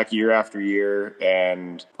coming back year after year,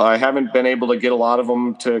 and I haven't been able to get a lot of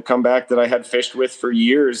them to come back that I had fished with for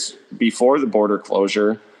years before the border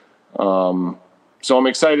closure. So I'm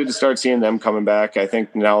excited to start seeing them coming back. I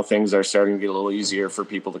think now things are starting to get a little easier for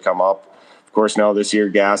people to come up. Of course, now this year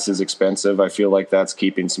gas is expensive. I feel like that's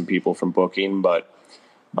keeping some people from booking, but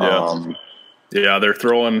yeah, they're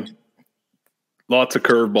throwing lots of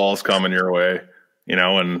curveballs coming your way, you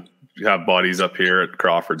know, and you have buddies up here at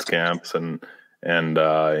Crawford's camps and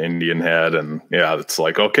Indian Head, and yeah, it's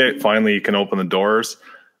like, okay, finally you can open the doors,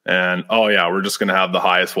 and oh yeah, we're just gonna have the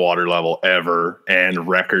highest water level ever and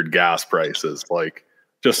record gas prices, like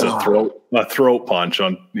just a throat punch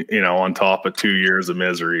on, you know, on top of 2 years of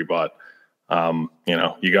misery. But you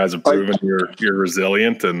know, you guys have proven you're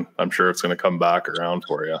resilient, and I'm sure it's going to come back around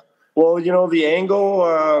for you. Well, you know, the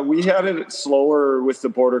angle, we had it slower with the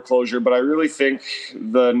border closure, but I really think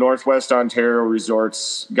the Northwest Ontario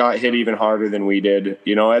resorts got hit even harder than we did.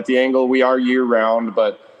 You know, at the angle, we are year round,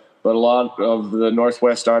 but a lot of the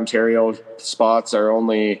Northwest Ontario spots are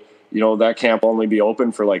only, you know, that camp only be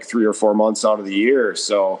open for like 3 or 4 months out of the year.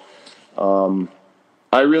 So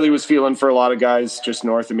I really was feeling for a lot of guys just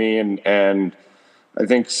north of me, and I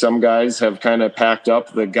think some guys have kind of packed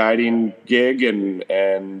up the guiding gig, and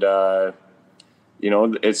you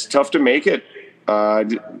know, it's tough to make it.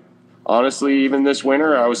 Honestly, even this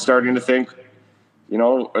winter, I was starting to think, you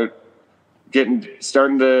know,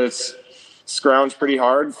 starting to scrounge pretty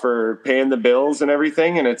hard for paying the bills and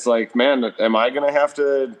everything. And it's like, man, am I going to have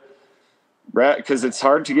to, because it's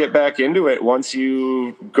hard to get back into it once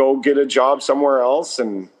you go get a job somewhere else.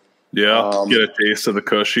 And yeah, get a taste of the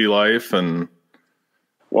cushy life. And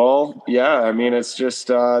well, yeah, I mean, it's just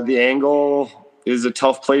the angle is a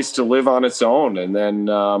tough place to live on its own, and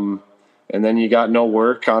then you got no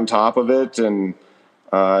work on top of it, and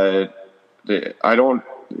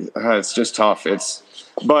it's just tough.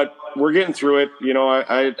 But we're getting through it. You know,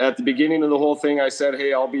 I at the beginning of the whole thing, I said,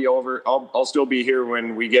 hey, I'll still be here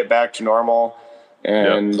when we get back to normal.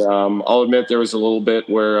 And I'll admit there was a little bit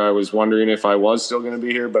where I was wondering if I was still going to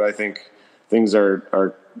be here, but I think things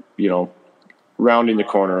are, you know, rounding the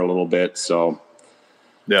corner a little bit. So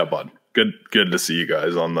yeah, bud, good to see you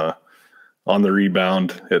guys on the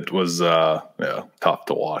rebound. It was tough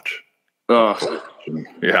to watch.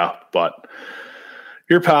 Yeah, but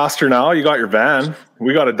you're pastor now. You got your van.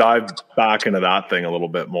 We got to dive back into that thing a little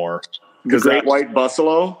bit more. The Great White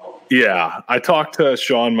Buffalo. Yeah, I talked to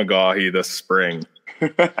Sean McGaughy this spring.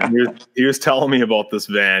 And he was telling me about this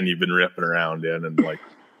van you've been ripping around in, and like,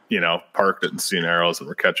 you know, parked it in Sioux Narrows, and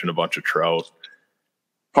we're catching a bunch of trout.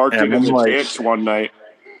 Parked it in the ditch one night.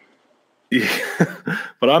 Yeah.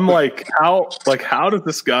 But I'm like, how does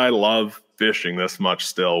this guy love fishing this much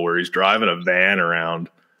still, where he's driving a van around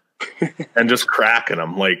and just cracking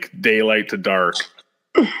them like daylight to dark?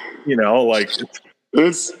 You know, like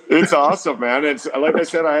it's awesome, man. It's like I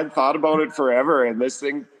said, I had thought about it forever, and this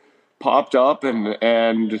thing popped up,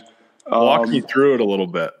 and walk me through it a little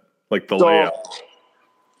bit, like the layout.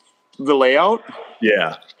 The layout?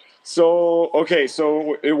 Yeah. So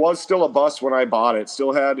it was still a bus when I bought it.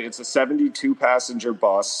 It's a 72 passenger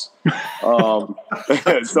bus. So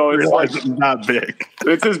it's like not big.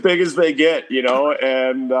 It's as big as they get, you know.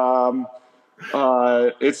 And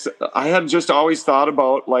I had just always thought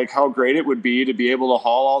about like how great it would be to be able to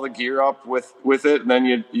haul all the gear up with it, and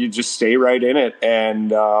then you just stay right in it.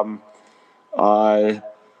 And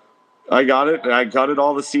I got it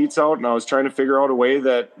all the seats out, and I was trying to figure out a way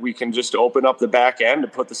that we can just open up the back end to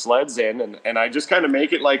put the sleds in, and I just kind of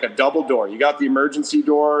make it like a double door. You got the emergency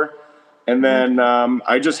door, and then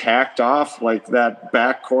I just hacked off like that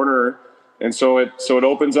back corner, and so it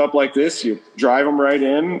opens up like this. You drive them right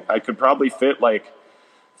in. I could probably fit like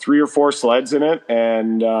 3 or 4 sleds in it,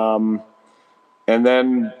 and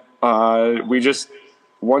then we just,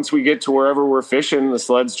 once we get to wherever we're fishing, the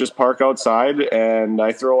sleds just park outside, and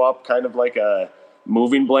I throw up kind of like a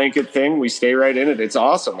moving blanket thing. We stay right in it. It's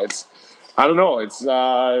awesome. I don't know.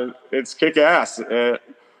 It's kick ass.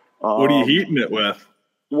 What are you heating it with?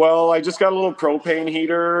 Well, I just got a little propane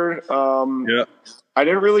heater. Yeah. I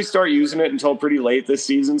didn't really start using it until pretty late this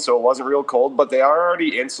season, so it wasn't real cold, but they are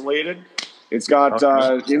already insulated. It's got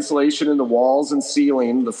insulation in the walls and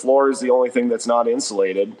ceiling. The floor is the only thing that's not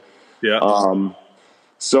insulated. Yeah.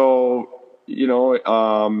 So, you know,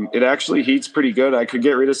 it actually heats pretty good. I could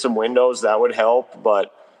get rid of some windows. That would help.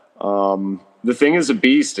 But the thing is a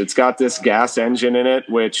beast. It's got this gas engine in it,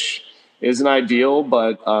 which isn't ideal,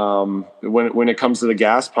 but when it comes to the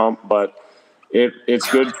gas pump, but it's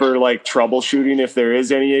good for like troubleshooting if there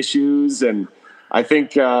is any issues. And I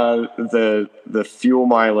think the fuel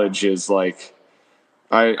mileage is like,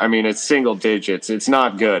 I mean, it's single digits. It's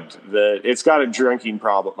not good. It's got a drinking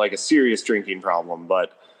problem, like a serious drinking problem.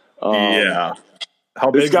 But yeah,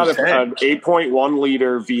 how big? It's got an 8.1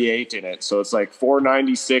 liter V8 in it, so it's like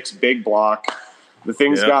 496 big block. The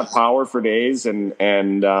thing's got power for days, and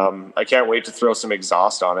I can't wait to throw some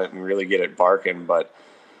exhaust on it and really get it barking. But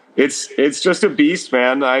it's just a beast,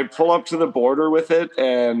 man. I pull up to the border with it,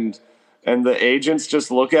 and the agents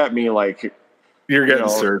just look at me like, you're getting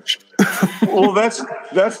searched. Well, that's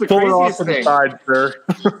the craziest thing. Side, sir.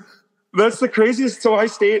 That's the craziest. So I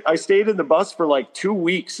stayed in the bus for like 2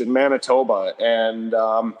 weeks in Manitoba, and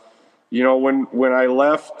when I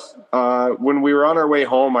left, when we were on our way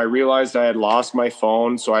home, I realized I had lost my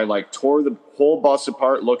phone. So I like tore the whole bus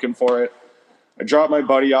apart looking for it. I dropped my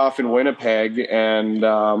buddy off in Winnipeg, and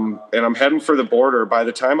I'm heading for the border. By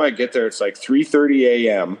the time I get there, it's like 3:30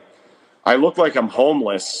 a.m. I look like I'm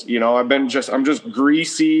homeless. I'm just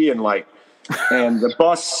greasy and the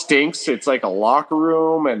bus stinks. It's like a locker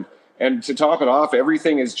room, and to top it off,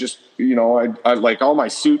 everything is just, I like all my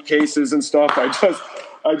suitcases and stuff.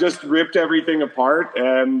 I just ripped everything apart.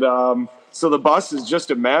 And so the bus is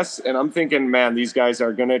just a mess. And I'm thinking, man, these guys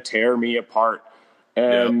are going to tear me apart.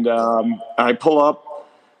 And I pull up,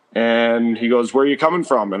 and he goes, "Where are you coming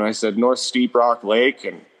from?" And I said, "North Steep Rock Lake."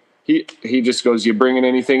 And he just goes, "You bringing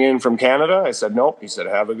anything in from Canada?" I said, "Nope." He said,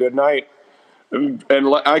 "Have a good night." And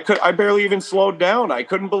I barely even slowed down. I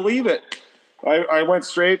couldn't believe it. I went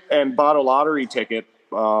straight and bought a lottery ticket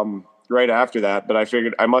right after that, but I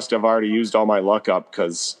figured I must have already used all my luck up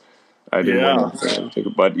because I didn't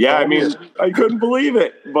win. But yeah, I mean, I couldn't believe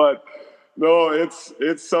it. But no,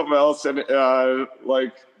 it's something else, and the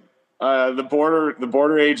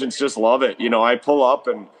border agents just love it. I pull up,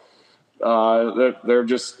 and they're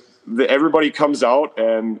just everybody comes out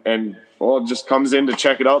and just comes in to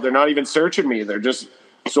check it out. They're not even searching me. They're just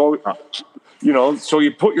so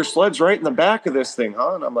you put your sleds right in the back of this thing,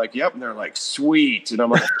 huh? And I'm like, yep. And they're like, sweet. And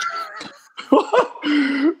I'm like,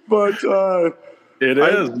 but it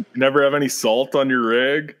is. You never have any salt on your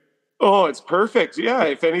rig. Oh, it's perfect. Yeah.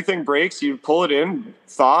 If anything breaks, you pull it in,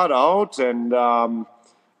 thaw it out, and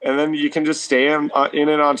then you can just stay in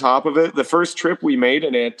it on top of it. The first trip we made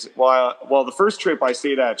in it, the first trip I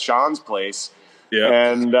stayed at Sean's place. Yeah.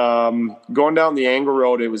 And going down the Angle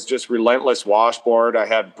Road, it was just relentless washboard. I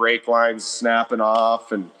had brake lines snapping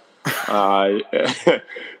off, and I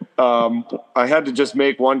had to just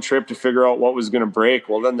make one trip to figure out what was going to break.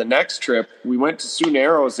 Well, then the next trip, we went to Sioux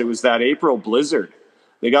Narrows. It was that April blizzard.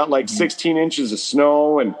 They got like 16 inches of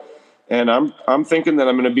snow, and I'm thinking that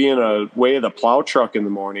I'm going to be in a way of the plow truck in the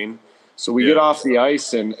morning. So we get off the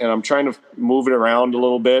ice, and I'm trying to move it around a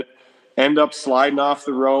little bit, end up sliding off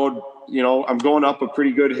the road. I'm going up a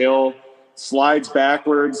pretty good hill, slides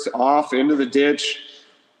backwards off into the ditch,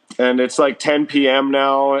 and it's like 10 p.m.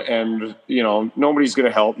 now, and nobody's going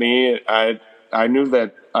to help me. I knew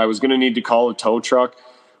that I was going to need to call a tow truck.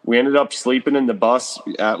 We ended up sleeping in the bus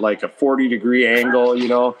at like a 40-degree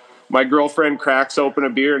angle. My girlfriend cracks open a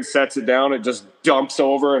beer and sets it down. It just dumps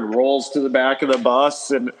over and rolls to the back of the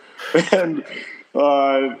bus, and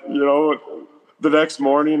the next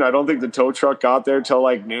morning, I don't think the tow truck got there till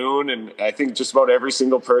like noon, and I think just about every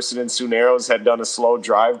single person in Sioux Narrows had done a slow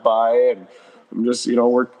drive by, and I'm just,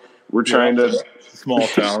 we're trying to small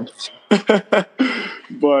town.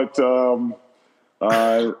 But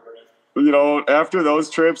after those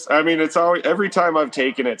trips, I mean, it's always, every time I've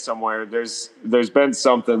taken it somewhere, there's been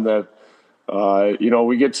something that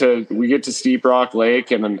we get to Steep Rock Lake,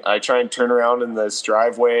 and I try and turn around in this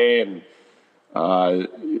driveway, and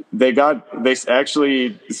they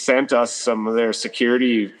actually sent us some of their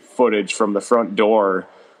security footage from the front door,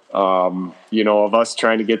 of us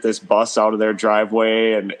trying to get this bus out of their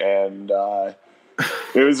driveway, and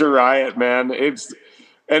it was a riot, man.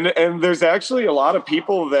 And there's actually a lot of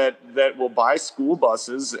people that will buy school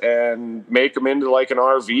buses and make them into like an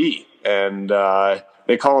RV, and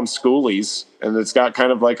they call them schoolies, and it's got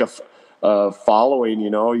kind of like a following.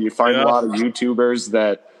 You find a lot of YouTubers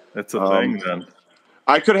that. That's a thing, then.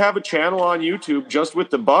 I could have a channel on YouTube just with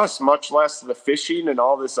the bus, much less the fishing and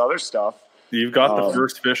all this other stuff. You've got the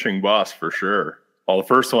first fishing bus for sure. Well, the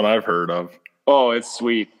first one I've heard of. Oh, it's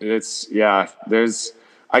sweet. I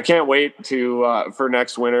can't wait for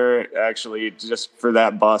next winter, actually, just for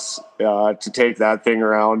that bus, to take that thing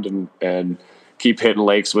around and keep hitting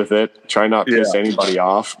lakes with it. Try not to piss anybody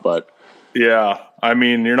off, but. Yeah. I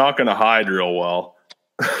mean, you're not going to hide real well.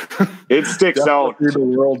 It sticks out. The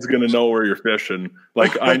world's gonna know where you're fishing.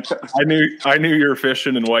 Like I knew you were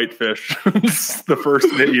fishing in whitefish the first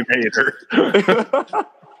day you made her.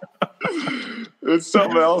 It's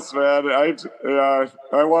something else, man.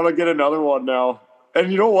 I want to get another one now.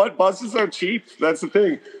 And you know what? Buses are cheap. That's the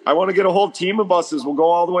thing. I want to get a whole team of buses. We'll go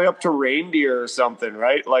all the way up to Reindeer or something,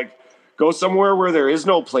 right? Like, go somewhere where there is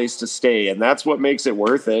no place to stay, and that's what makes it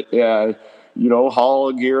worth it. Yeah, you know,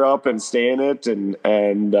 haul gear up and stay in it, and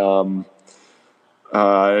you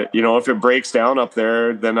know, if it breaks down up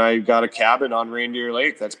there, then I got a cabin on Reindeer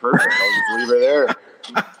Lake. That's perfect. I'll just leave her there.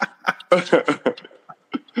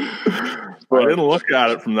 I didn't look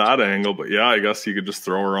at it from that angle, but yeah, I guess you could just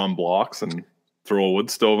throw her on blocks and throw a wood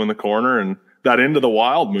stove in the corner. And that Into the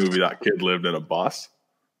Wild movie, that kid lived in a bus.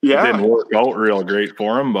 Yeah, it didn't work out real great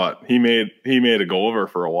for him, but he made a go of her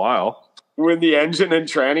for a while. When the engine and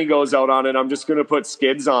tranny goes out on it, I'm just going to put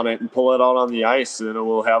skids on it and pull it out on the ice, and it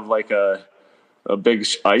will have like a big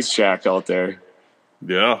ice shack out there.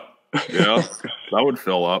 Yeah, that would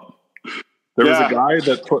fill up. There was a guy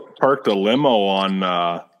that parked a limo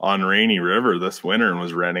on Rainy River this winter and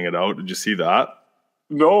was renting it out. Did you see that?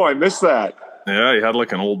 No, I missed that. Yeah, he had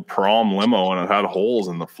like an old prom limo and it had holes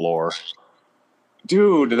in the floor.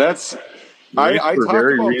 Dude, that's I talked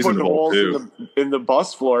about putting holes in the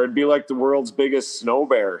bus floor. It'd be like the world's biggest snow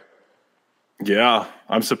bear. Yeah,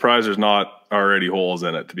 I'm surprised there's not already holes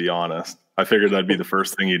in it, to be honest. I figured that'd be the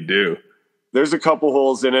first thing you'd do. There's a couple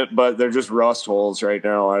holes in it, but they're just rust holes right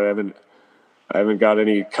now. I haven't got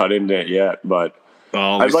any cut into it yet, but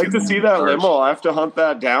I'd like to see that limo. I have to hunt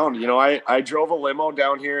that down. You know, I drove a limo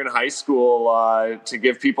down here in high school to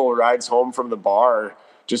give people rides home from the bar,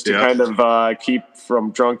 just to kind of keep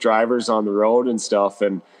from drunk drivers on the road and stuff.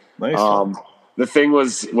 And nice. The thing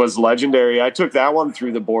was legendary. I took that one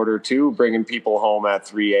through the border too, bringing people home at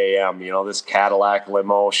 3 a.m. You know, this Cadillac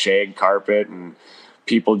limo, shag carpet, and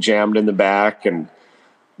people jammed in the back. And,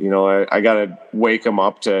 you know, I got to wake them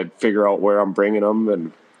up to figure out where I'm bringing them.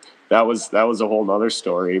 And that was a whole nother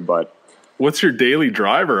story. But what's your daily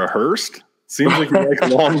driver? A Hearst? Seems like you like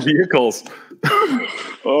long vehicles.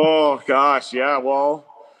 Oh gosh. Yeah. Well,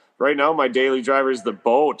 right now my daily driver is the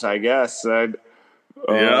boat, I guess.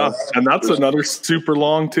 Yeah, and that's another super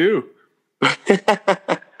long too.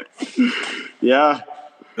 Yeah.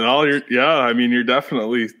 I mean, you're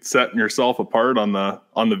definitely setting yourself apart on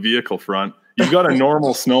the vehicle front. You've got a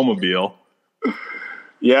normal snowmobile.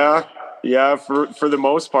 Yeah, for the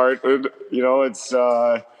most part, you know, it's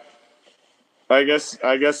I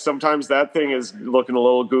guess sometimes that thing is looking a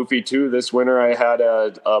little goofy too. This winter I had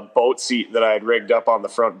a boat seat that I had rigged up on the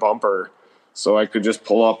front bumper, so I could just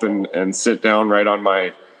pull up and sit down right on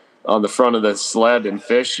the front of the sled and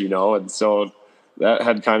fish, you know. And so that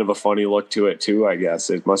had kind of a funny look to it too, I guess.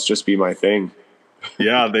 It must just be my thing.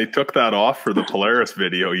 Yeah, they took that off for the Polaris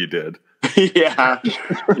video you did. Yeah.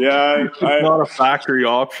 It's not a factory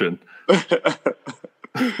option.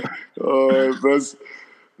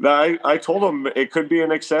 I told him it could be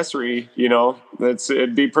an accessory, you know.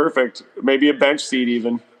 It'd be perfect. Maybe a bench seat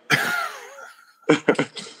even.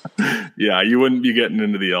 Yeah, you wouldn't be getting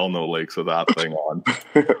into the Elno Lakes with that thing on.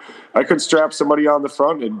 I could strap somebody on the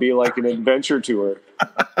front. It'd be like an adventure tour.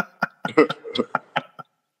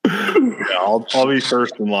 Yeah, I'll be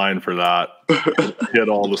first in line for that. Get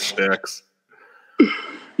all the sticks.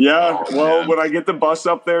 Yeah, well, when I get the bus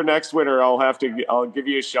up there next winter, I'll give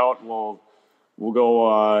you a shout. And we'll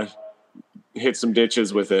go hit some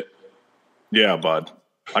ditches with it. Yeah, bud.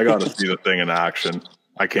 I got to see the thing in action.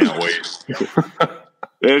 I can't wait.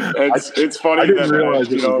 It's funny. I didn't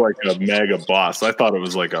realize it was like a mega bus. I thought it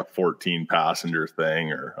was like a 14 passenger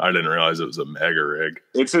thing, or I didn't realize it was a mega rig.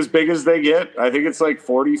 It's as big as they get. I think it's like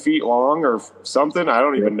 40 feet long or something. I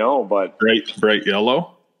don't even know, but bright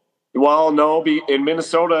yellow. Well, no, in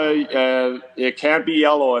Minnesota, it can't be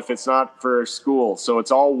yellow if it's not for school. So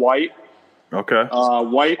it's all white. Okay.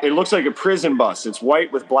 White. It looks like a prison bus. It's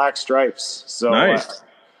white with black stripes. So nice.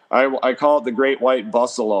 I call it the Great White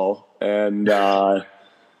Buffalo, and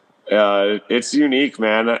it's unique,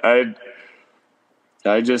 man.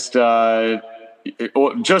 I just got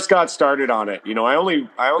started on it. You know, I only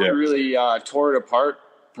really tore it apart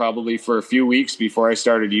probably for a few weeks before I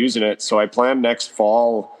started using it. So I plan next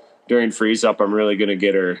fall during freeze up, I'm really going to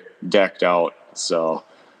get her decked out. So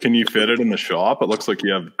can you fit it in the shop? It looks like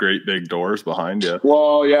you have great big doors behind you.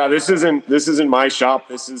 Well, yeah, this isn't my shop.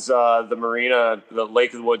 This is the marina, the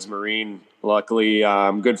Lake of the Woods Marine. Luckily,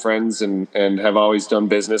 I'm good friends and have always done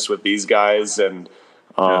business with these guys. And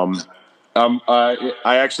I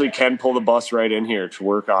actually can pull the bus right in here to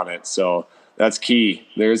work on it. So that's key.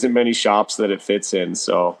 There isn't many shops that it fits in.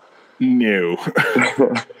 So no,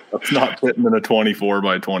 that's not fitting in a 24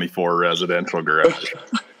 by 24 residential garage.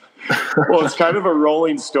 Well, it's kind of a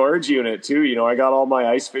rolling storage unit too. You know, I got all my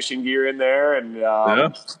ice fishing gear in there, and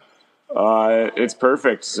It's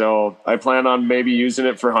perfect. So I plan on maybe using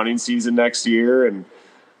it for hunting season next year, and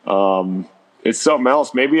it's something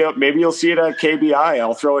else. Maybe you'll see it at KBI.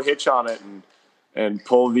 I'll throw a hitch on it and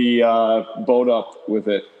pull the boat up with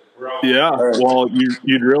it. Yeah, right. Well,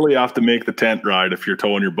 you'd really have to make the tent ride if you're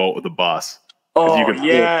towing your boat with a bus. Oh, you could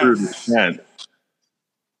yes. pull it through the tent.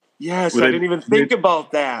 Yes, I didn't even think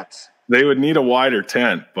about that. They would need a wider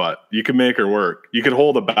tent, but you could make her work. You could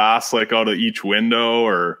hold a bass like out of each window,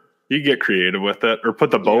 or you could get creative with it, or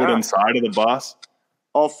put the boat inside of the bus.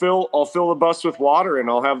 I'll fill the bus with water, and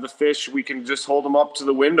I'll have the fish. We can just hold them up to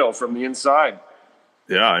the window from the inside.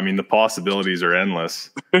 Yeah, I mean the possibilities are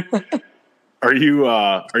endless. Are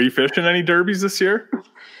you fishing any derbies this year?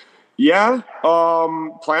 Yeah,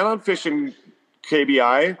 plan on fishing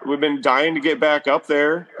KBI. We've been dying to get back up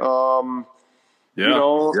there. You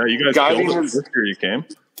guys guiding killed it this year. You came.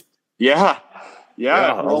 Yeah.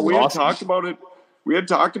 Well, we awesome. had talked about it. We had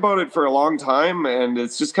talked about it for a long time, and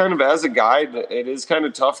it's just kind of as a guide, it is kind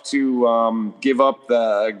of tough to give up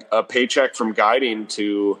a paycheck from guiding.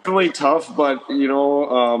 To really tough, but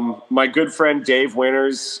my good friend Dave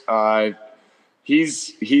Winters,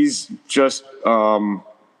 he's just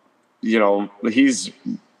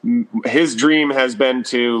his dream has been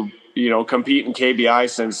to compete in KBI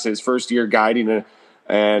since his first year guiding,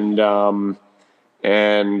 and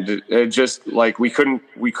it just like we couldn't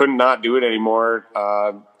not do it anymore.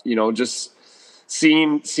 Just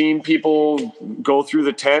seeing people go through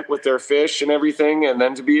the tent with their fish and everything, and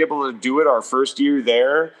then to be able to do it our first year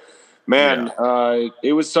there, man,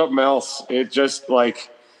 it was something else. It just like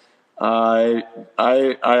I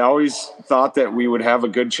always thought that we would have a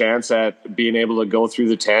good chance at being able to go through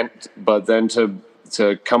the tent, but then to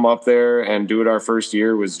come up there and do it our first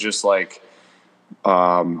year was just like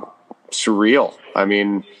surreal. I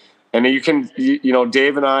mean, and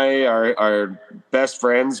Dave and I are best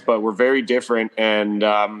friends, but we're very different. And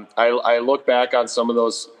I look back on some of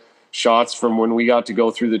those shots from when we got to go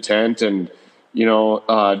through the tent, and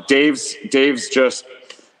Dave's just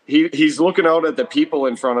he's looking out at the people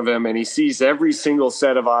in front of him, and he sees every single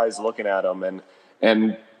set of eyes looking at him,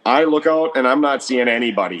 and I look out and I'm not seeing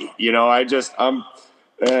anybody. It's just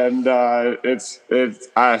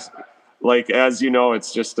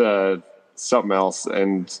something else.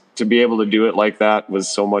 And to be able to do it like that was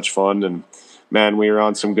so much fun. And man, we were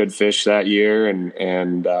on some good fish that year.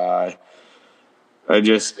 And I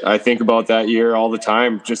think about that year all the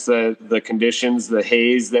time, just the conditions, the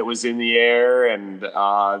haze that was in the air, and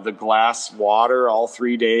the glass water all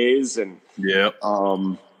 3 days. And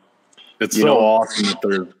it's so awesome that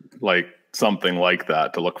there's like something like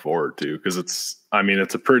that to look forward to, because if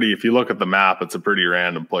you look at the map, it's a pretty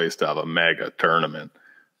random place to have a mega tournament.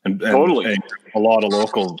 And totally. And a lot of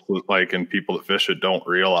locals, and people that fish it, don't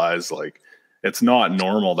realize it's not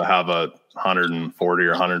normal to have a 140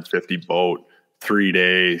 or 150 boat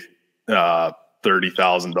 3-day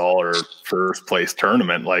 $30,000 first place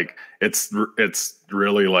tournament. It's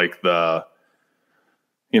really like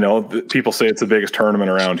people say it's the biggest tournament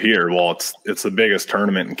around here. Well, it's the biggest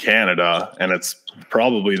tournament in Canada, and it's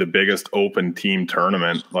probably the biggest open team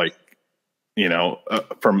tournament.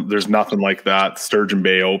 There's nothing like that. Sturgeon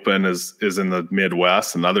Bay Open is in the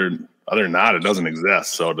Midwest, and other than that, it doesn't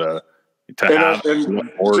exist. So to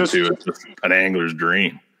look forward to, it's just an angler's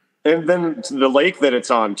dream. And then the lake that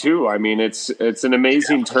it's on too. I mean, it's an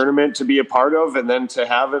amazing tournament to be a part of, and then to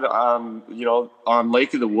have it on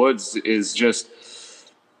Lake of the Woods is just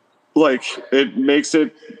it makes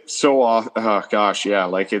it so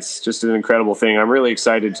it's just an incredible thing. I'm really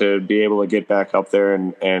excited to be able to get back up there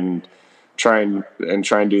and try and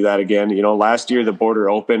do that again. Last year the border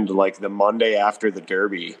opened the Monday after the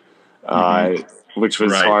Derby, which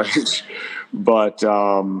was hard, but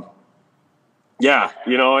and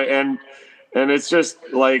it's just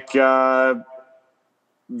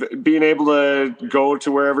being able to go to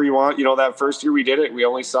wherever you want. That first year we did it, we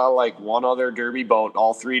only saw one other Derby boat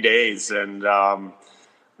all 3 days. And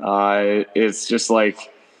it's just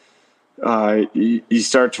you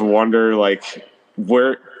start to wonder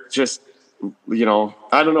where just,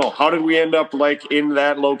 I don't know, how did we end up in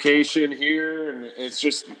that location here? And it's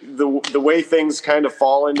just the way things kind of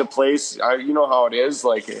fall into place. You know how it is.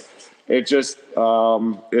 It just,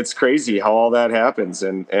 it's crazy how all that happens.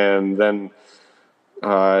 And then,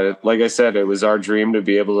 like I said, it was our dream to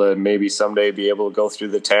be able to maybe someday be able to go through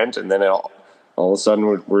the tent, and then all of a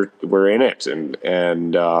sudden we're in it. And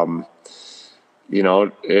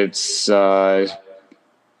it's, I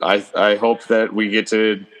hope that we get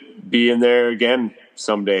to be in there again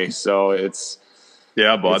someday. So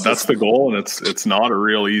but that's the goal. And it's not a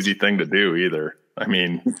real easy thing to do either. I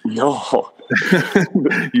mean, No,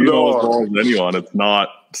 you know as well as anyone, it's not.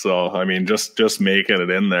 So, I mean, just making it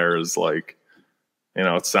in there is like, you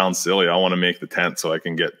know, it sounds silly. I want to make the tent so I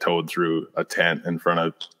can get towed through a tent in front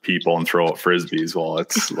of people and throw out Frisbees. Well,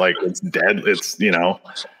 it's like, it's dead. It's, you know,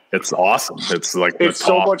 it's awesome. It's like, it's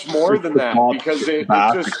so much more than that, because it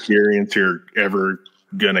just experience you're ever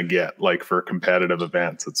going to get, like, for competitive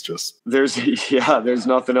events. It's just, there's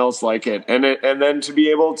nothing else like it. And then to be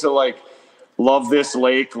able to like love this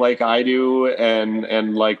lake like I do,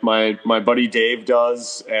 and like my buddy Dave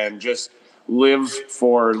does, and just live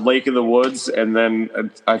for Lake of the Woods. And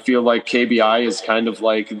then I feel like KBI is kind of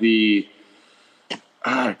like the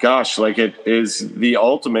like it is the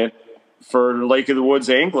ultimate for Lake of the Woods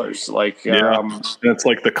anglers. Like it's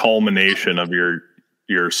like the culmination of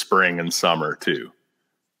your spring and summer too.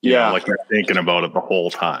 You know, like you're thinking about it the whole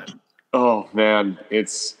time. Oh man,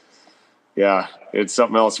 it's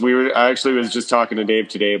something else. I actually was just talking to Dave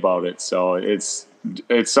today about it. So it's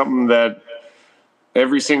something that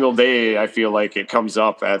every single day I feel like it comes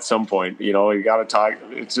up at some point. You know, you got to talk.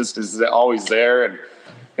 It's just is always there.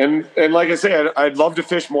 And like I say, I'd love to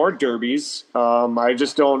fish more derbies. I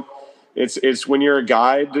just don't. It's when you're a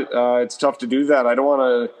guide, it's tough to do that. I don't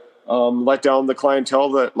want to let down the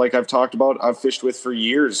clientele that, like I've talked about, I've fished with for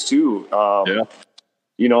years too.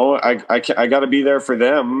 You know, I got to be there for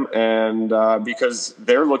them, and because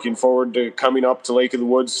they're looking forward to coming up to Lake of the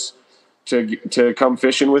Woods to come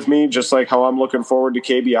fishing with me, just like how I'm looking forward to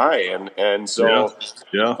KBI. And so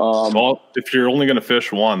well, if you're only going to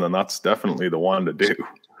fish one, then that's definitely the one to do.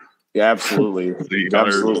 Yeah, absolutely.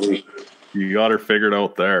 Absolutely. You got her figured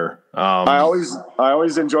out there. I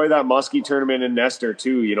always enjoy that musky tournament in Nestor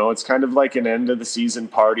too. You know, it's kind of like an end of the season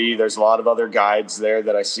party. There's a lot of other guides there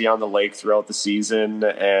that I see on the lake throughout the season.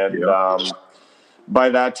 And by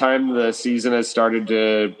that time, the season has started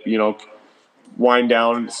to, you know,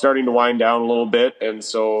 starting to wind down a little bit. And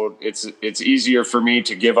so it's easier for me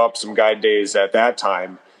to give up some guide days at that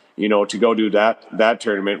time, you know, to go do that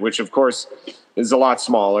tournament, which of course is a lot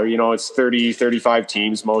smaller. You know, it's 30, 35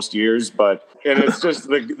 teams most years, and it's just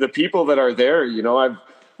the people that are there. You know,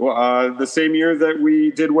 the same year that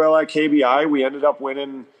we did well at KBI, we ended up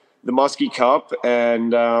winning the Musky Cup,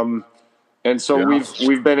 and so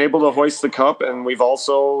we've been able to hoist the cup, and we've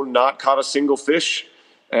also not caught a single fish.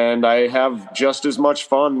 And I have just as much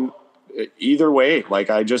fun either way. Like,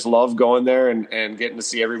 I just love going there and getting to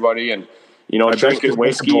see everybody, and, you know, drinking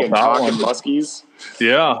whiskey and talking muskies.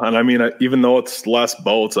 Yeah. And I mean, even though it's less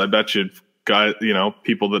boats, I bet you guys, you know,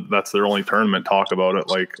 people that's their only tournament talk about it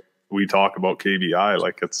like we talk about KBI.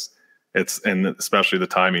 Like it's and especially the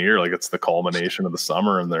time of year, like it's the culmination of the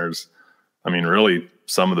summer. And there's, I mean, really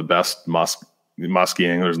some of the best musky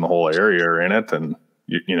anglers in the whole area are in it. And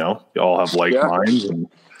you know, you all have like minds. And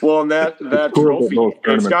well, and that trophy,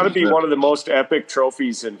 it's got to be one of the most epic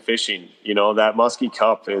trophies in fishing. You know, that Musky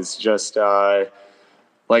Cup is just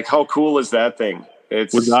like, how cool is that thing?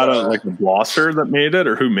 Was that like a Blosser that made it,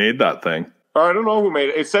 or who made that thing? I don't know who made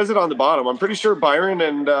it. It says it on the bottom. I'm pretty sure Byron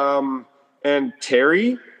and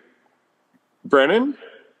Terry Brennan.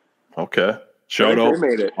 Okay, shout out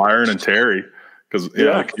Byron and Terry, because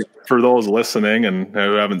for those listening and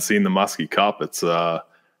who haven't seen the Musky Cup, it's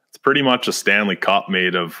pretty much a Stanley Cup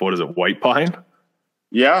made of, what is it, white pine?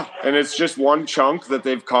 Yeah, and it's just one chunk that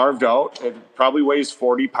they've carved out. It probably weighs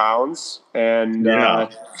 40 pounds, and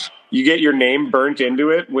you get your name burnt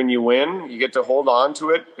into it when you win. You get to hold on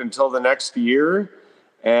to it until the next year,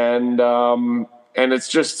 and it's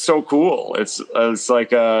just so cool. It's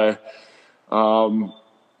like a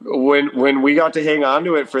when we got to hang on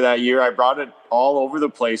to it for that year, I brought it all over the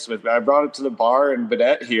place with me. I brought it to the bar in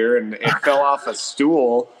Badette here, and it fell off a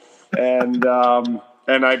stool, and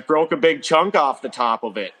I broke a big chunk off the top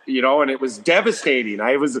of it, you know, and it was devastating.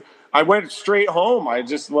 I went straight home. I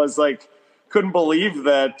just was like, couldn't believe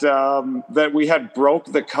that that we had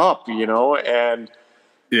broke the cup, you know, and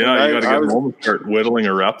you got to get home and start whittling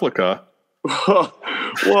a replica.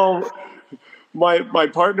 Well, my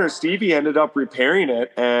partner Stevie ended up repairing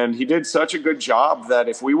it, and he did such a good job that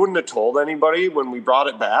if we wouldn't have told anybody when we brought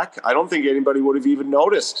it back, I don't think anybody would have even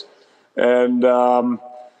noticed. And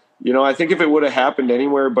you know, I think if it would have happened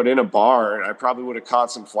anywhere but in a bar, I probably would have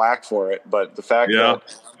caught some flack for it. But the fact that,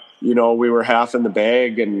 you know, we were half in the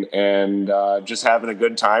bag and just having a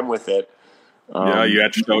good time with it. You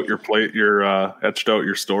etched out your plate, etched out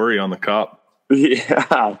your story on the cup.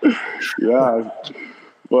 Yeah.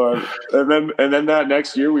 But and then that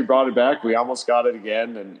next year we brought it back. We almost got it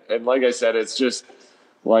again, and like I said, it's just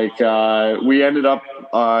Like we ended up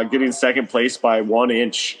getting second place by 1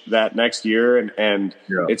 inch that next year, and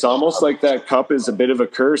it's almost like that cup is a bit of a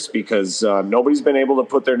curse because nobody's been able to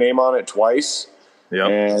put their name on it twice. Yeah,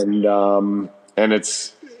 and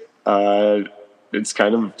it's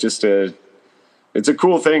kind of just it's a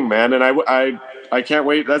cool thing, man, and I can't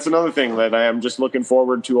wait. That's another thing that I am just looking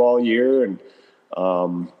forward to all year, and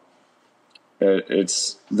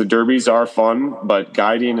it's the derbies are fun, but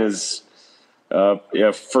guiding is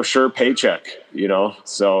for sure paycheck,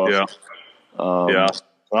 so yeah.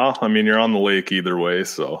 Well, I mean, you're on the lake either way,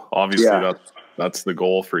 so obviously that's the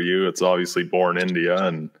goal for you. It's obviously born India,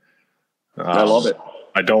 and I love it.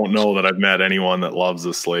 I don't know that I've met anyone that loves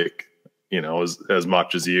this lake, as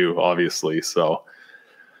much as you, obviously. So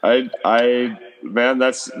man,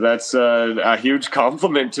 that's a huge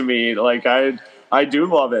compliment to me. Like I do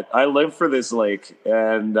love it. I live for this lake,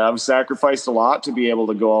 and I've sacrificed a lot to be able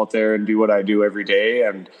to go out there and do what I do every day.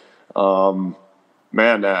 And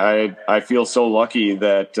man, I feel so lucky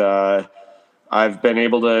that I've been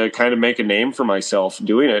able to kind of make a name for myself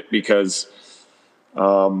doing it because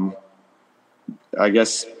I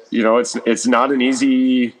guess it's not an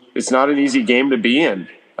easy game to be in,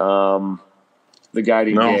 the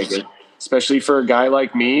guiding gig, especially for a guy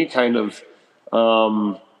like me. Kind of,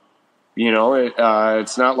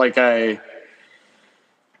 it's not like I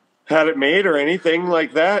had it made or anything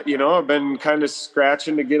like that. I've been kind of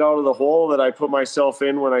scratching to get out of the hole that I put myself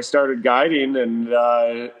in when I started guiding, and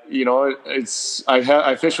I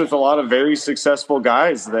fish with a lot of very successful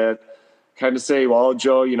guys that kind of say, well,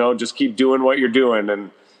 Joe, just keep doing what you're doing.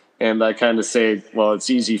 And I kind of say, well, it's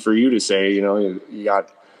easy for you to say, you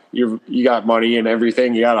got money and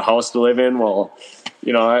everything. You got a house to live in. Well,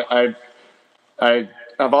 I've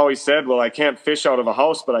always said, well, I can't fish out of a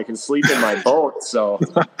house, but I can sleep in my boat. So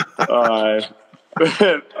I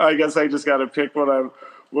guess I just got to pick now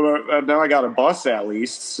I got a bus at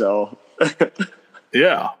least. So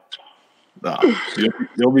yeah,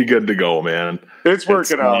 you'll be good to go, man. It's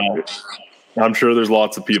working out. I'm sure there's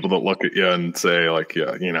lots of people that look at you and say like,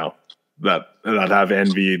 that have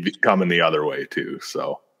envy coming the other way too.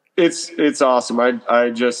 So it's awesome. I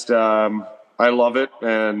just I love it,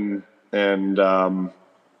 and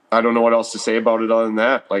I don't know what else to say about it other than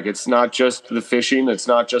that. Like, it's not just the fishing, it's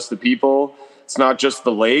not just the people, it's not just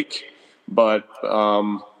the lake, but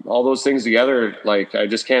all those things together, like, I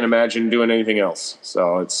just can't imagine doing anything else.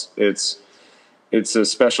 So it's a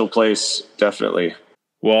special place, definitely.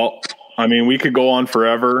 Well, I mean, we could go on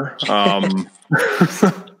forever.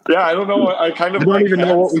 Yeah, I don't know. I kind of don't even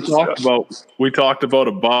know what we talked about. We talked about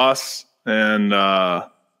a bus, and yeah,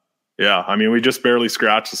 I mean, we just barely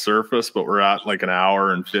scratched the surface, but we're at like an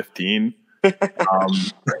hour and 15.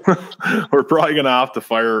 We're probably gonna have to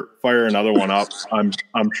fire another one up. I'm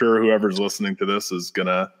sure whoever's listening to this is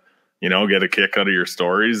gonna, get a kick out of your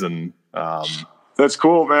stories, and that's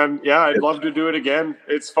cool, man. Yeah, I'd love to do it again.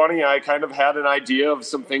 It's funny, I kind of had an idea of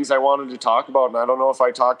some things I wanted to talk about, and I don't know if I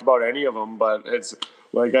talked about any of them, but it's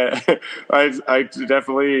like I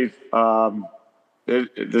definitely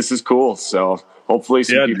this is cool. So hopefully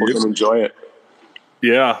some people can enjoy it.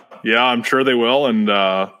 Yeah, I'm sure they will. And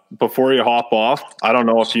before you hop off, I don't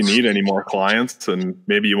know if you need any more clients, and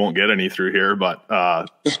maybe you won't get any through here, but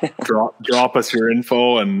drop us your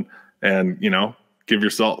info and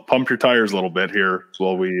pump your tires a little bit here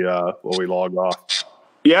while we log off.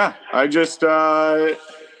 Yeah, I just I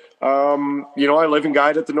live and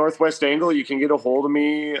guide at the Northwest Angle. You can get a hold of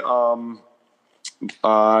me.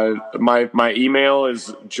 My email is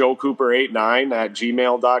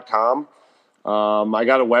joecooper89@gmail.com. I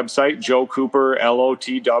got a website,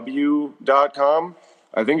 joecooperlotw.com.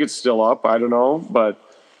 I think it's still up. I don't know, but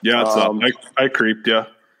yeah, it's up. I creeped you.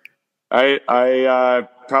 I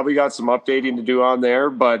probably got some updating to do on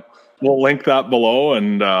there, but we'll link that below.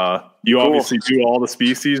 And you obviously do all the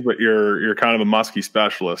species, but you're kind of a musky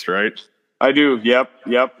specialist, right? I do. Yep.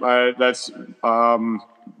 That's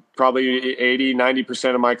probably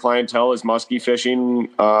 80-90% of my clientele is musky fishing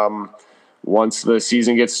once the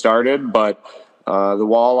season gets started, but the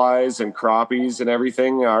walleyes and crappies and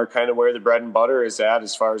everything are kind of where the bread and butter is at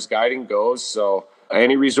as far as guiding goes. So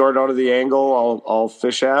any resort out of the angle I'll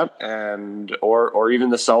fish at, and or even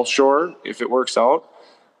the South Shore if it works out,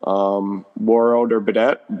 Warroad or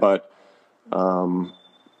Baudette. But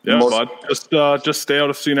bud, just stay out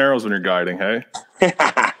of Sioux Narrows when you're guiding, hey?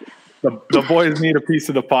 The boys need a piece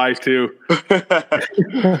of the pie too.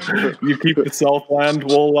 You keep the Southland.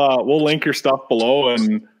 We'll link your stuff below,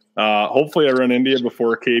 and hopefully I run into you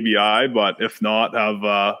before KBI. But if not, have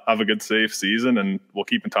a good safe season, and we'll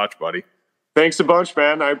keep in touch, buddy. Thanks a bunch,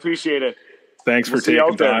 man. I appreciate it. Thanks for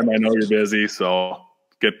taking time. I know you're busy, so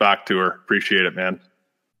get back to her. Appreciate it, man.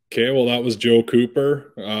 Okay, well, that was Joe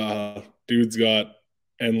Cooper. Dude's got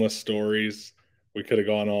endless stories. We could have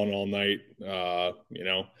gone on all night. You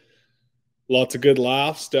know, lots of good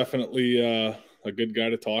laughs. Definitely a good guy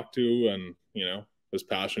to talk to, and you know, as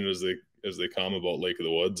passionate as they come about Lake of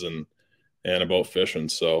the Woods and about fishing.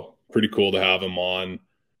 So pretty cool to have him on.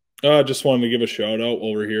 Just wanted to give a shout out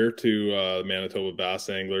while we're here to Manitoba Bass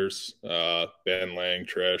Anglers, Ben Lang,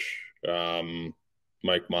 Trish,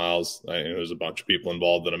 Mike Miles. There's a bunch of people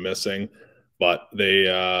involved that I'm missing, but they,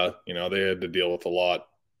 you know, they had to deal with a lot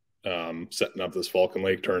setting up this Falcon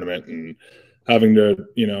Lake tournament and having to,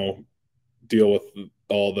 you know, deal with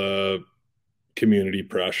all the community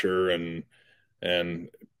pressure and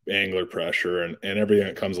angler pressure and everything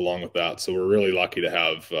that comes along with that. So we're really lucky to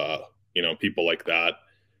have, you know, people like that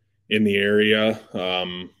in the area,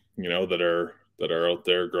 you know, that are out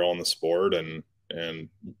there growing the sport and,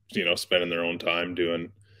 you know, spending their own time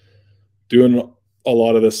doing a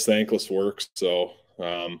lot of this thankless work. So,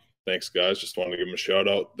 thanks guys. Just wanted to give them a shout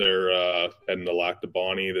out. They're, heading to Lac de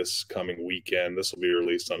Bonnie this coming weekend. This will be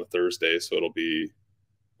released on a Thursday. So it'll be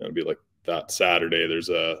like that Saturday. There's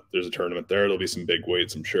a tournament there. There'll be some big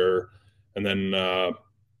weights, I'm sure. And then,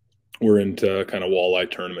 we're into kind of walleye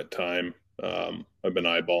tournament time. I've been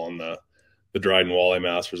eyeballing the Dryden Walleye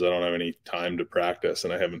Masters. I don't have any time to practice,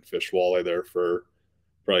 and I haven't fished walleye there for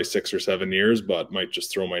probably 6 or 7 years, but might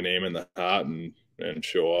just throw my name in the hat and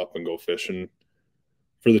show up and go fishing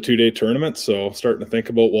for the 2-day tournament. So starting to think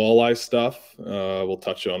about walleye stuff. We'll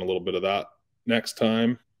touch on a little bit of that next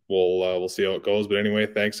time. We'll see how it goes. But anyway,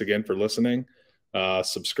 thanks again for listening.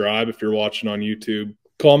 Subscribe if you're watching on YouTube.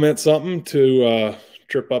 Comment something to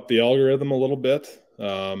trip up the algorithm a little bit.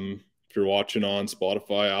 If you're watching on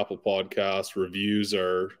Spotify, Apple Podcasts, reviews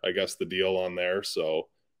are, I guess, the deal on there. So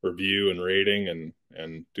review and rating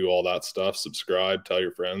and do all that stuff. Subscribe, tell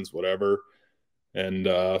your friends, whatever. And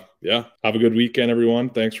yeah, have a good weekend, everyone.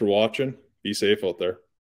 Thanks for watching. Be safe out there.